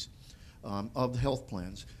committees of health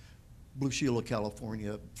plans, Blue Shield of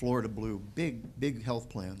California, Florida Blue, big health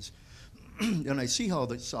plans. And I see how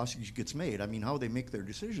the sausage gets made. I mean, how they make their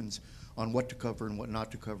decisions on what to cover and what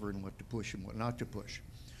not to cover and what to push and what not to push.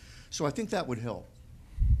 So I think that would help.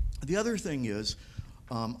 The other thing is,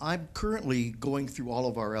 I'm currently going through all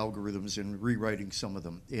of our algorithms and rewriting some of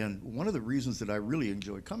them. And one of the reasons that I really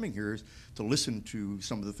enjoy coming here is to listen to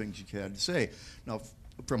some of the things you had to say. Now,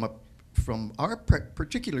 from our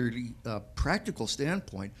particularly practical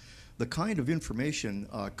standpoint, the kind of information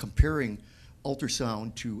comparing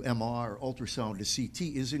ultrasound to MR, ultrasound to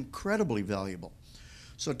CT is incredibly valuable.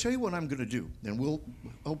 So I'll tell you what I'm going to do, and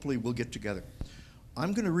hopefully we'll get together.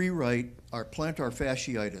 I'm going to rewrite our plantar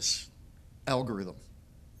fasciitis algorithm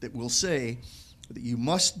that will say that you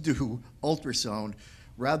must do ultrasound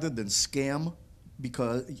rather than scam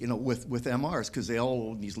because, you know, with MRs, because they all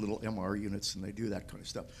own these little MR units and they do that kind of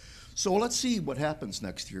stuff. So let's see what happens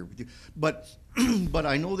next year. But, but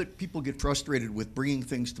I know that people get frustrated with bringing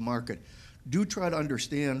things to market. Do try to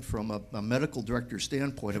understand from a medical director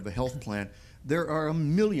standpoint of a health plan, there are a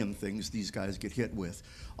million things these guys get hit with.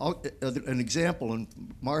 An example, and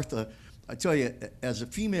Martha, I tell you, as a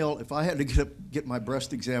female, if I had to get my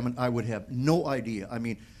breast examined, I would have no idea. I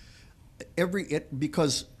mean,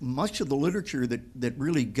 because much of the literature that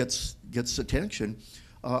really gets attention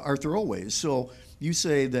are throwaways. So you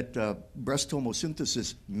say that breast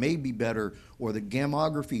tomosynthesis may be better or that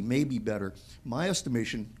gammography may be better. My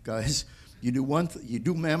estimation, guys, you do you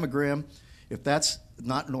do mammogram. If that's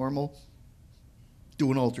not normal,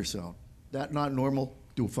 do an ultrasound. That not normal,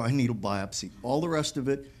 do a fine needle biopsy. All the rest of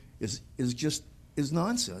it is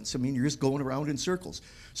nonsense. I mean, you're just going around in circles.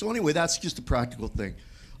 So anyway, that's just a practical thing.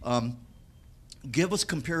 Give us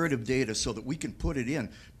comparative data so that we can put it in,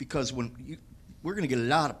 because we're going to get a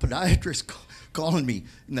lot of podiatrists calling me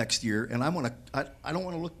next year, and I don't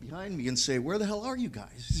want to look behind me and say, where the hell are you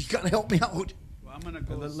guys? You got to help me out. Well, I'm going to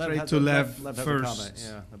go Lev straight to Lev first. first.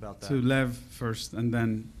 Yeah, about that. To Lev first, and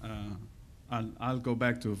then I'll go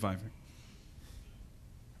back to Vivek.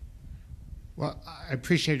 Well, I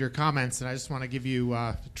appreciate your comments, and I just want to give you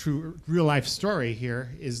a true real-life story here,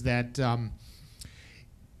 is that,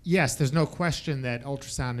 yes, there's no question that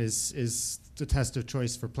ultrasound is the test of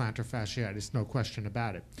choice for plantar fasciitis, no question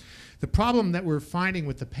about it. The problem that we're finding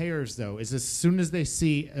with the payers, though, is as soon as they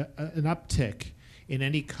see an uptick in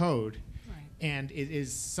any code, and it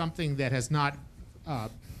is something that has not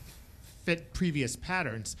fit previous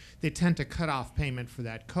patterns, they tend to cut off payment for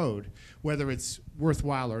that code, whether it's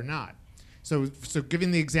worthwhile or not. So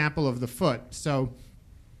giving the example of the foot,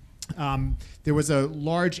 there was a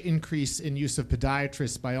large increase in use of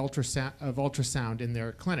podiatrists by ultrasound in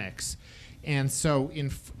their clinics. And so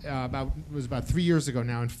it was about 3 years ago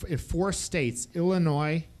now, in 4 states,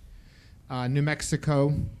 Illinois, New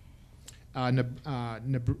Mexico,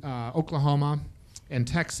 Oklahoma, and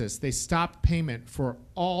Texas, they stopped payment for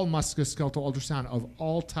all musculoskeletal ultrasound of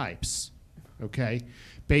all types, okay,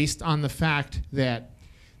 based on the fact that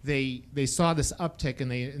they saw this uptick and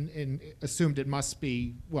they assumed it must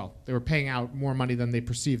be, well, they were paying out more money than they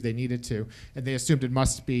perceived they needed to, and they assumed it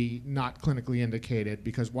must be not clinically indicated,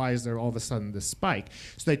 because why is there all of a sudden this spike?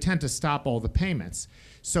 So they tend to stop all the payments.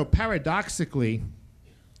 So paradoxically,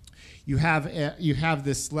 you have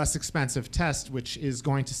this less expensive test, which is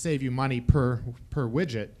going to save you money per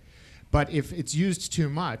widget, but if it's used too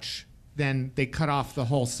much, then they cut off the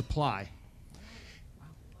whole supply.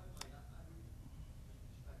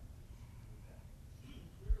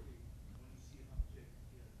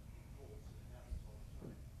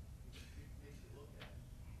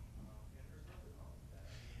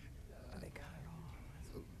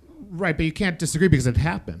 Right, but you can't disagree because it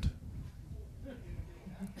happened.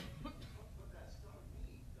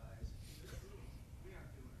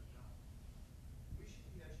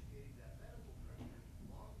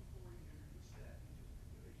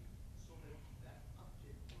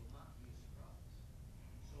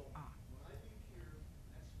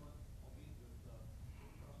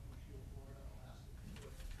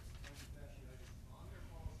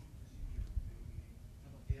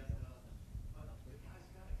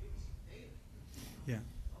 Yeah.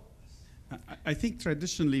 I think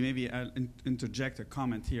traditionally, maybe I'll interject a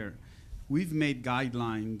comment here. We've made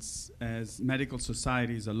guidelines as medical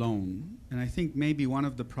societies alone, and I think maybe one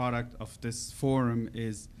of the product of this forum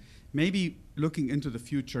is maybe looking into the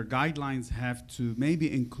future, guidelines have to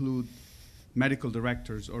maybe include medical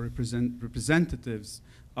directors or representatives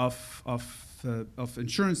of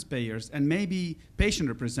insurance payers, and maybe patient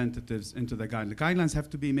representatives into the guidelines. The guidelines have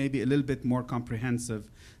to be maybe a little bit more comprehensive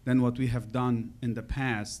than what we have done in the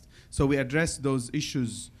past. So we address those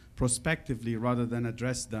issues prospectively rather than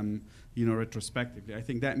address them, retrospectively. I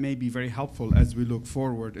think that may be very helpful as we look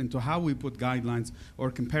forward into how we put guidelines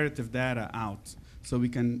or comparative data out, so we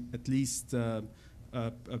can at least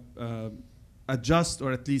adjust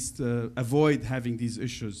or at least avoid having these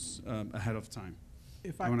issues ahead of time.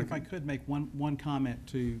 If I could make one comment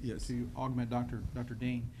to augment Dr.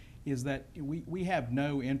 Dean, is that we have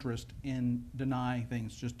no interest in denying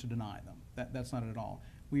things just to deny them. That's not it at all.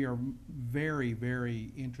 We are very,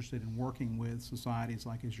 very interested in working with societies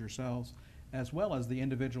like as yourselves, as well as the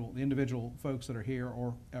individual folks that are here,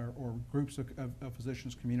 or groups of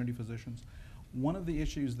physicians, community physicians. One of the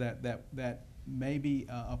issues that may be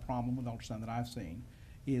a problem with ultrasound that I've seen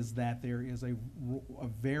is that there is a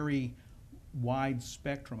very wide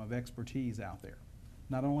spectrum of expertise out there,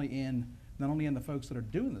 not only in the folks that are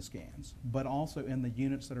doing the scans, but also in the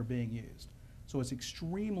units that are being used. So it's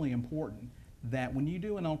extremely important that when you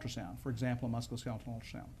do an ultrasound, for example, a musculoskeletal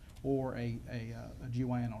ultrasound or a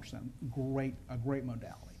GYN ultrasound, a great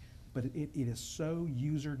modality, but it is so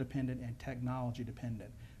user dependent and technology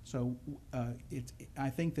dependent. So I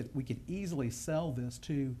think that we could easily sell this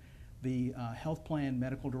to the health plan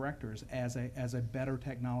medical directors as a better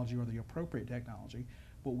technology or the appropriate technology.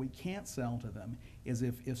 What we can't sell to them is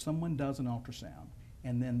if someone does an ultrasound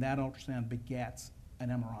and then that ultrasound begets an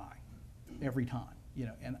MRI every time, you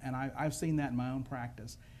know, and I've seen that in my own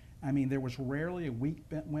practice. I mean, there was rarely a week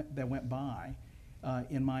that went by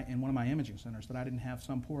in one of my imaging centers that I didn't have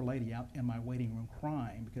some poor lady out in my waiting room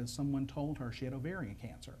crying because someone told her she had ovarian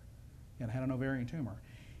cancer and had an ovarian tumor.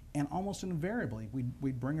 And almost invariably,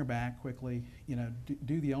 we'd bring her back quickly, you know,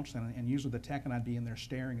 do the ultrasound, and usually the tech and I'd be in there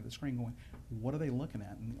staring at the screen going, what are they looking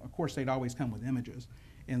at? And of course, they'd always come with images.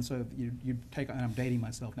 And so you'd take, and I'm dating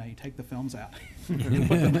myself now, you take the films out and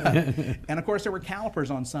put them up. And of course, there were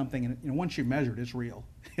calipers on something, and you know, once you measure it, it's real.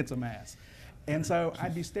 It's a mass. And so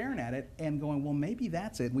I'd be staring at it and going, well, maybe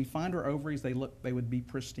that's it. We find her ovaries, they would be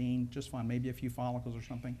pristine, just fine, maybe a few follicles or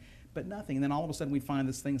something, but nothing. And then all of a sudden we'd find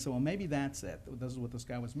this thing, so well, maybe that's it. This is what this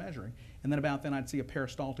guy was measuring. And then about then I'd see a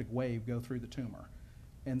peristaltic wave go through the tumor.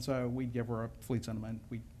 And so we'd give her a fleet enema,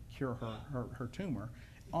 we'd cure her tumor.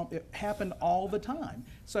 It happened all the time.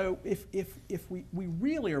 So if we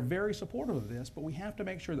really are very supportive of this, but we have to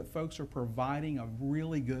make sure that folks are providing a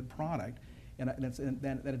really good product and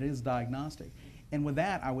that it is diagnostic. And with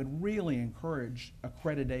that, I would really encourage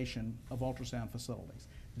accreditation of ultrasound facilities.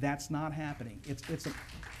 That's not happening. It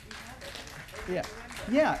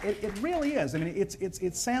really is. I mean,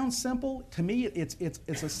 it sounds simple. To me, it's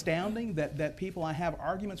astounding that people, I have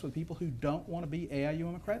arguments with people who don't want to be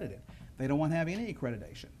AIUM accredited. They don't want to have any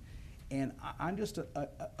accreditation. And I'm just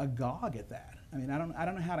agog at that. I mean, I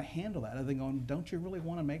don't know how to handle that other than going, don't you really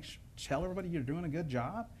want to tell everybody you're doing a good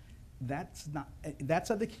job? That's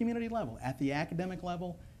at the community level. At the academic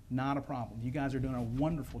level, not a problem. You guys are doing a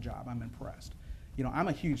wonderful job. I'm impressed. You know, I'm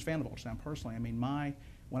a huge fan of ultrasound personally. I mean,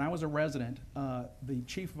 when I was a resident, the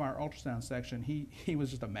chief of our ultrasound section, he was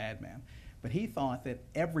just a madman. But he thought that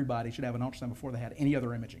everybody should have an ultrasound before they had any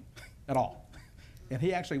other imaging at all. And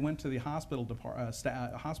he actually went to the hospital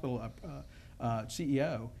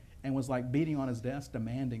CEO and was like beating on his desk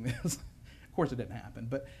demanding this. Of course, it didn't happen.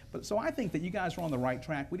 But so I think that you guys are on the right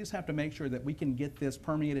track. We just have to make sure that we can get this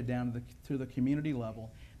permeated down to the community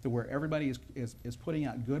level, to where everybody is putting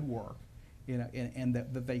out good work, you know, and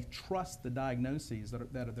that they trust the diagnoses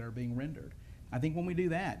that are being rendered. I think when we do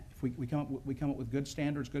that, if we come up with good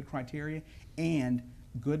standards, good criteria, and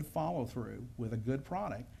good follow through with a good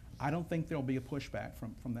product, I don't think there'll be a pushback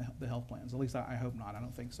from the health plans. At least I hope not. I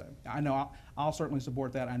don't think so. I know I'll certainly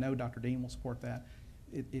support that. I know Dr. Dean will support that.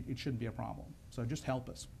 It shouldn't be a problem. So just help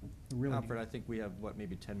us. Really. Alfred, I think we have,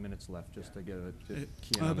 maybe 10 minutes left just to get a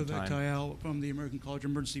key I'm on the time. Vivek Kayal from the American College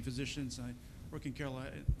of Emergency Physicians. I work in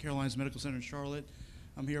Caroline's Medical Center in Charlotte.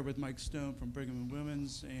 I'm here with Mike Stone from Brigham and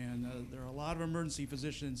Women's, and there are a lot of emergency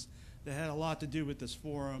physicians that had a lot to do with this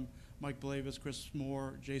forum. Mike Blavis, Chris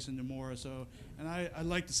Moore, Jason Nomura. And I'd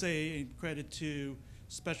like to say credit to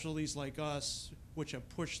specialties like us, which have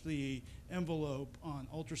pushed the envelope on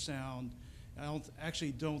ultrasound. I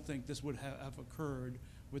actually don't think this would have occurred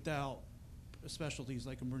without specialties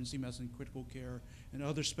like emergency medicine, critical care, and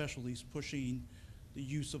other specialties pushing the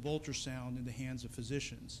use of ultrasound in the hands of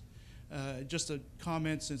physicians. Just a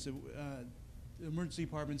comment, since the emergency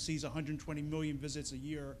department sees 120 million visits a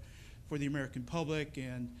year for the American public,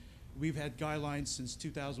 and we've had guidelines since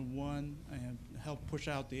 2001 and helped push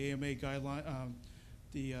out the AMA guideline,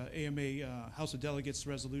 the AMA House of Delegates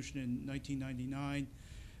resolution in 1999.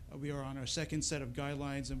 We are on our second set of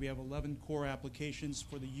guidelines, and we have 11 core applications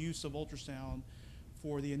for the use of ultrasound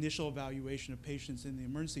for the initial evaluation of patients in the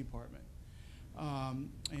emergency department.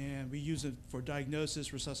 And we use it for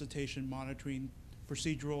diagnosis, resuscitation, monitoring,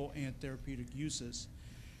 procedural, and therapeutic uses.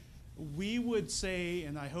 We would say,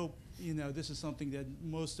 and I hope this is something that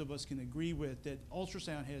most of us can agree with, that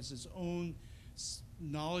ultrasound has its own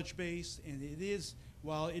knowledge base, and it is,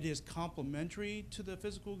 while it is complementary to the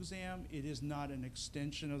physical exam, it is not an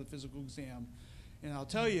extension of the physical exam. And I'll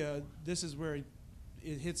tell you, this is where it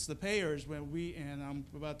hits the payers when and I'm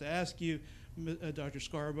about to ask you, Dr.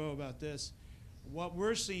 Scarborough, about this. What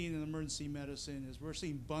we're seeing in emergency medicine is we're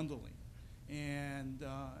seeing bundling. And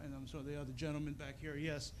I'm sure the other gentleman back here,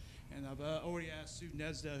 yes. And I've already asked Sue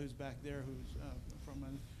Nesda, who's back there, who's from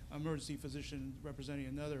an emergency physician representing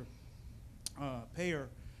another payer.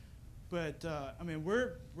 But I mean,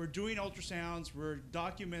 we're doing ultrasounds, we're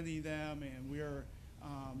documenting them, and we're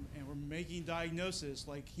making diagnosis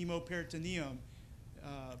like hemoperitoneum,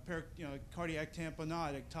 cardiac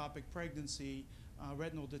tamponade, ectopic pregnancy,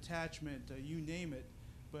 retinal detachment, you name it.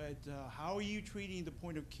 But how are you treating the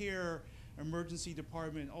point of care, emergency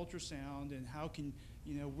department ultrasound, and how can,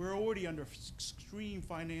 we're already under extreme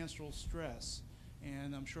financial stress,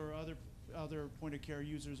 and I'm sure other point of care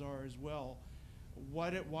users are as well.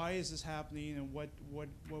 Why is this happening, and what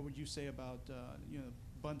would you say about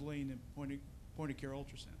bundling and point of care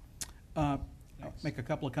ultrasound? I'll make a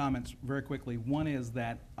couple of comments very quickly. One is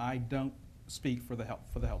that I don't speak for the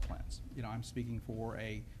health plans. I'm speaking for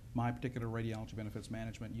my particular radiology benefits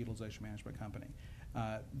management utilization management company.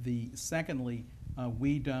 Secondly,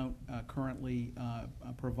 we don't currently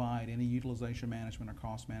provide any utilization management or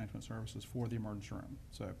cost management services for the emergency room.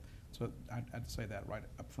 So I'd say that right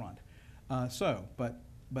up front.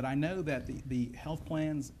 But I know that the health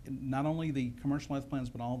plans, not only the commercial health plans,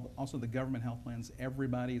 but also the government health plans,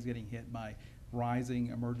 everybody is getting hit by rising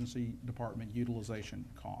emergency department utilization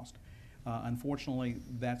cost. Unfortunately,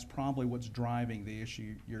 that's probably what's driving the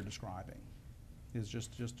issue you're describing, is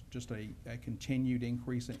just a continued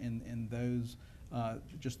increase in those,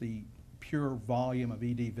 just the pure volume of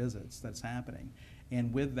ED visits that's happening.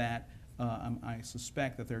 And with that, I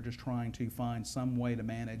suspect that they're just trying to find some way to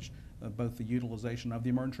manage both the utilization of the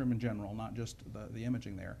emergency room in general, not just the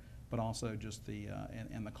imaging there, but also just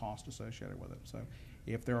and the cost associated with it. So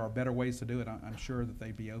if there are better ways to do it, I'm sure that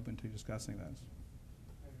they'd be open to discussing those.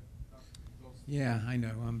 Yeah, I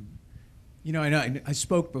know. I know I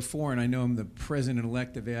spoke before, and I know I'm the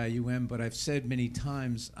president-elect of AIUM, but I've said many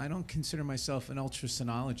times I don't consider myself an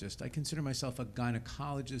ultrasonologist. I consider myself a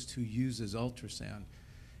gynecologist who uses ultrasound.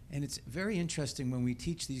 And it's very interesting when we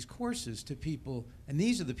teach these courses to people, and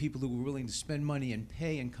these are the people who are willing to spend money and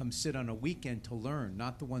pay and come sit on a weekend to learn,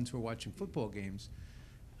 not the ones who are watching football games.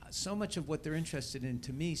 So much of what they're interested in,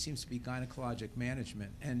 to me, seems to be gynecologic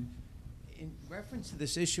management. And in reference to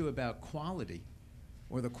this issue about quality,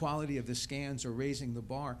 or the quality of the scans, or raising the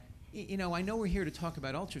bar, I know we're here to talk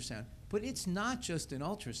about ultrasound, but it's not just in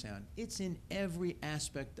ultrasound. It's in every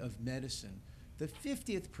aspect of medicine. The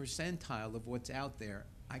 50th percentile of what's out there,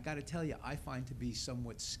 I got to tell you, I find to be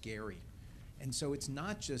somewhat scary. And so it's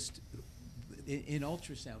not just in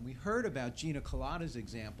ultrasound. We heard about Gina Colada's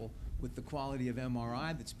example with the quality of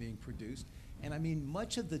MRI that's being produced. And I mean,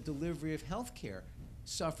 much of the delivery of healthcare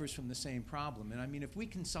suffers from the same problem. And I mean, if we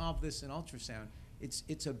can solve this in ultrasound,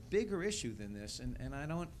 it's a bigger issue than this. And I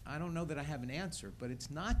don't know that I have an answer, but it's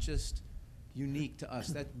not just unique to us.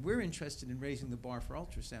 That we're interested in raising the bar for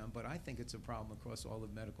ultrasound, but I think it's a problem across all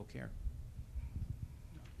of medical care.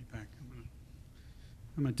 Back.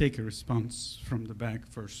 I'm going to take a response from the back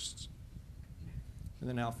first. And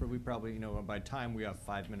then Alfred, we probably, by time we have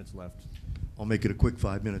 5 minutes left. I'll make it a quick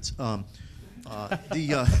 5 minutes. Tom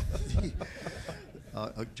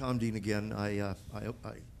Dean again.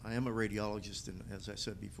 I am a radiologist, and as I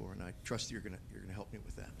said before, and I trust you're gonna help me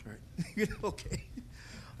with that, right? Okay.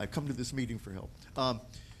 I come to this meeting for help.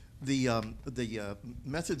 The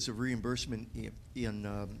methods of reimbursement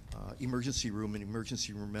in emergency room and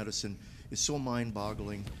emergency room medicine is so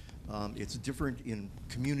mind-boggling. It's different in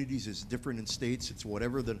communities, it's different in states, it's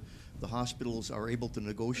whatever the hospitals are able to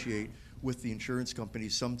negotiate with the insurance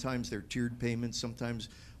companies. Sometimes they're tiered payments, sometimes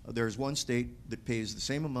there's one state that pays the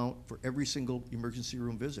same amount for every single emergency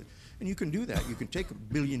room visit. And you can do that. You can take 1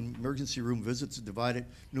 billion emergency room visits, divide it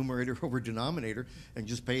numerator over denominator, and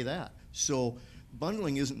just pay that. So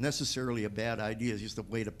bundling isn't necessarily a bad idea, it's just a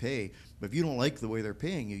way to pay. But if you don't like the way they're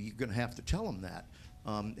paying you, you're going to have to tell them that.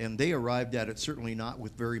 And they arrived at it certainly not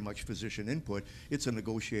with very much physician input. It's a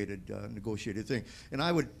negotiated thing. And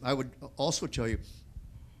I would also tell you,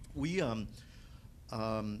 we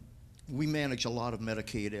manage a lot of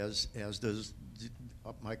Medicaid, as does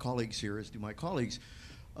my colleagues here, as do my colleagues.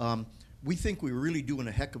 We think we're really doing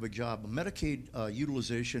a heck of a job. Medicaid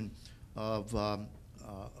utilization of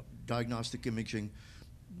diagnostic imaging,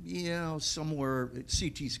 somewhere,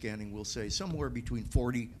 CT scanning, we'll say, somewhere between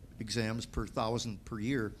 40 exams per 1,000 per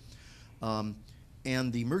year. And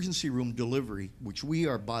the emergency room delivery, which we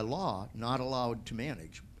are by law not allowed to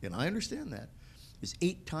manage, and I understand that, is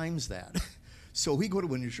 8 times that. So we go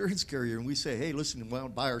to an insurance carrier and we say, hey, listen, we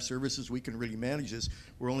don't buy our services, we can really manage this.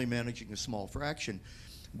 We're only managing a small fraction.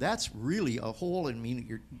 That's really a whole, I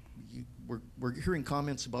mean, we're hearing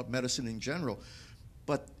comments about medicine in general,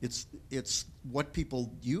 but it's what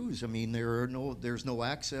people use. I mean, there's no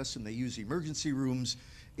access, and they use emergency rooms,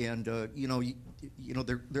 and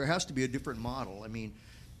there has to be a different model. I mean,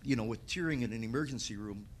 with tiering in an emergency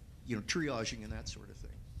room, triaging and that sort of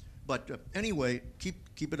thing. But anyway,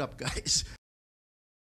 keep it up, guys.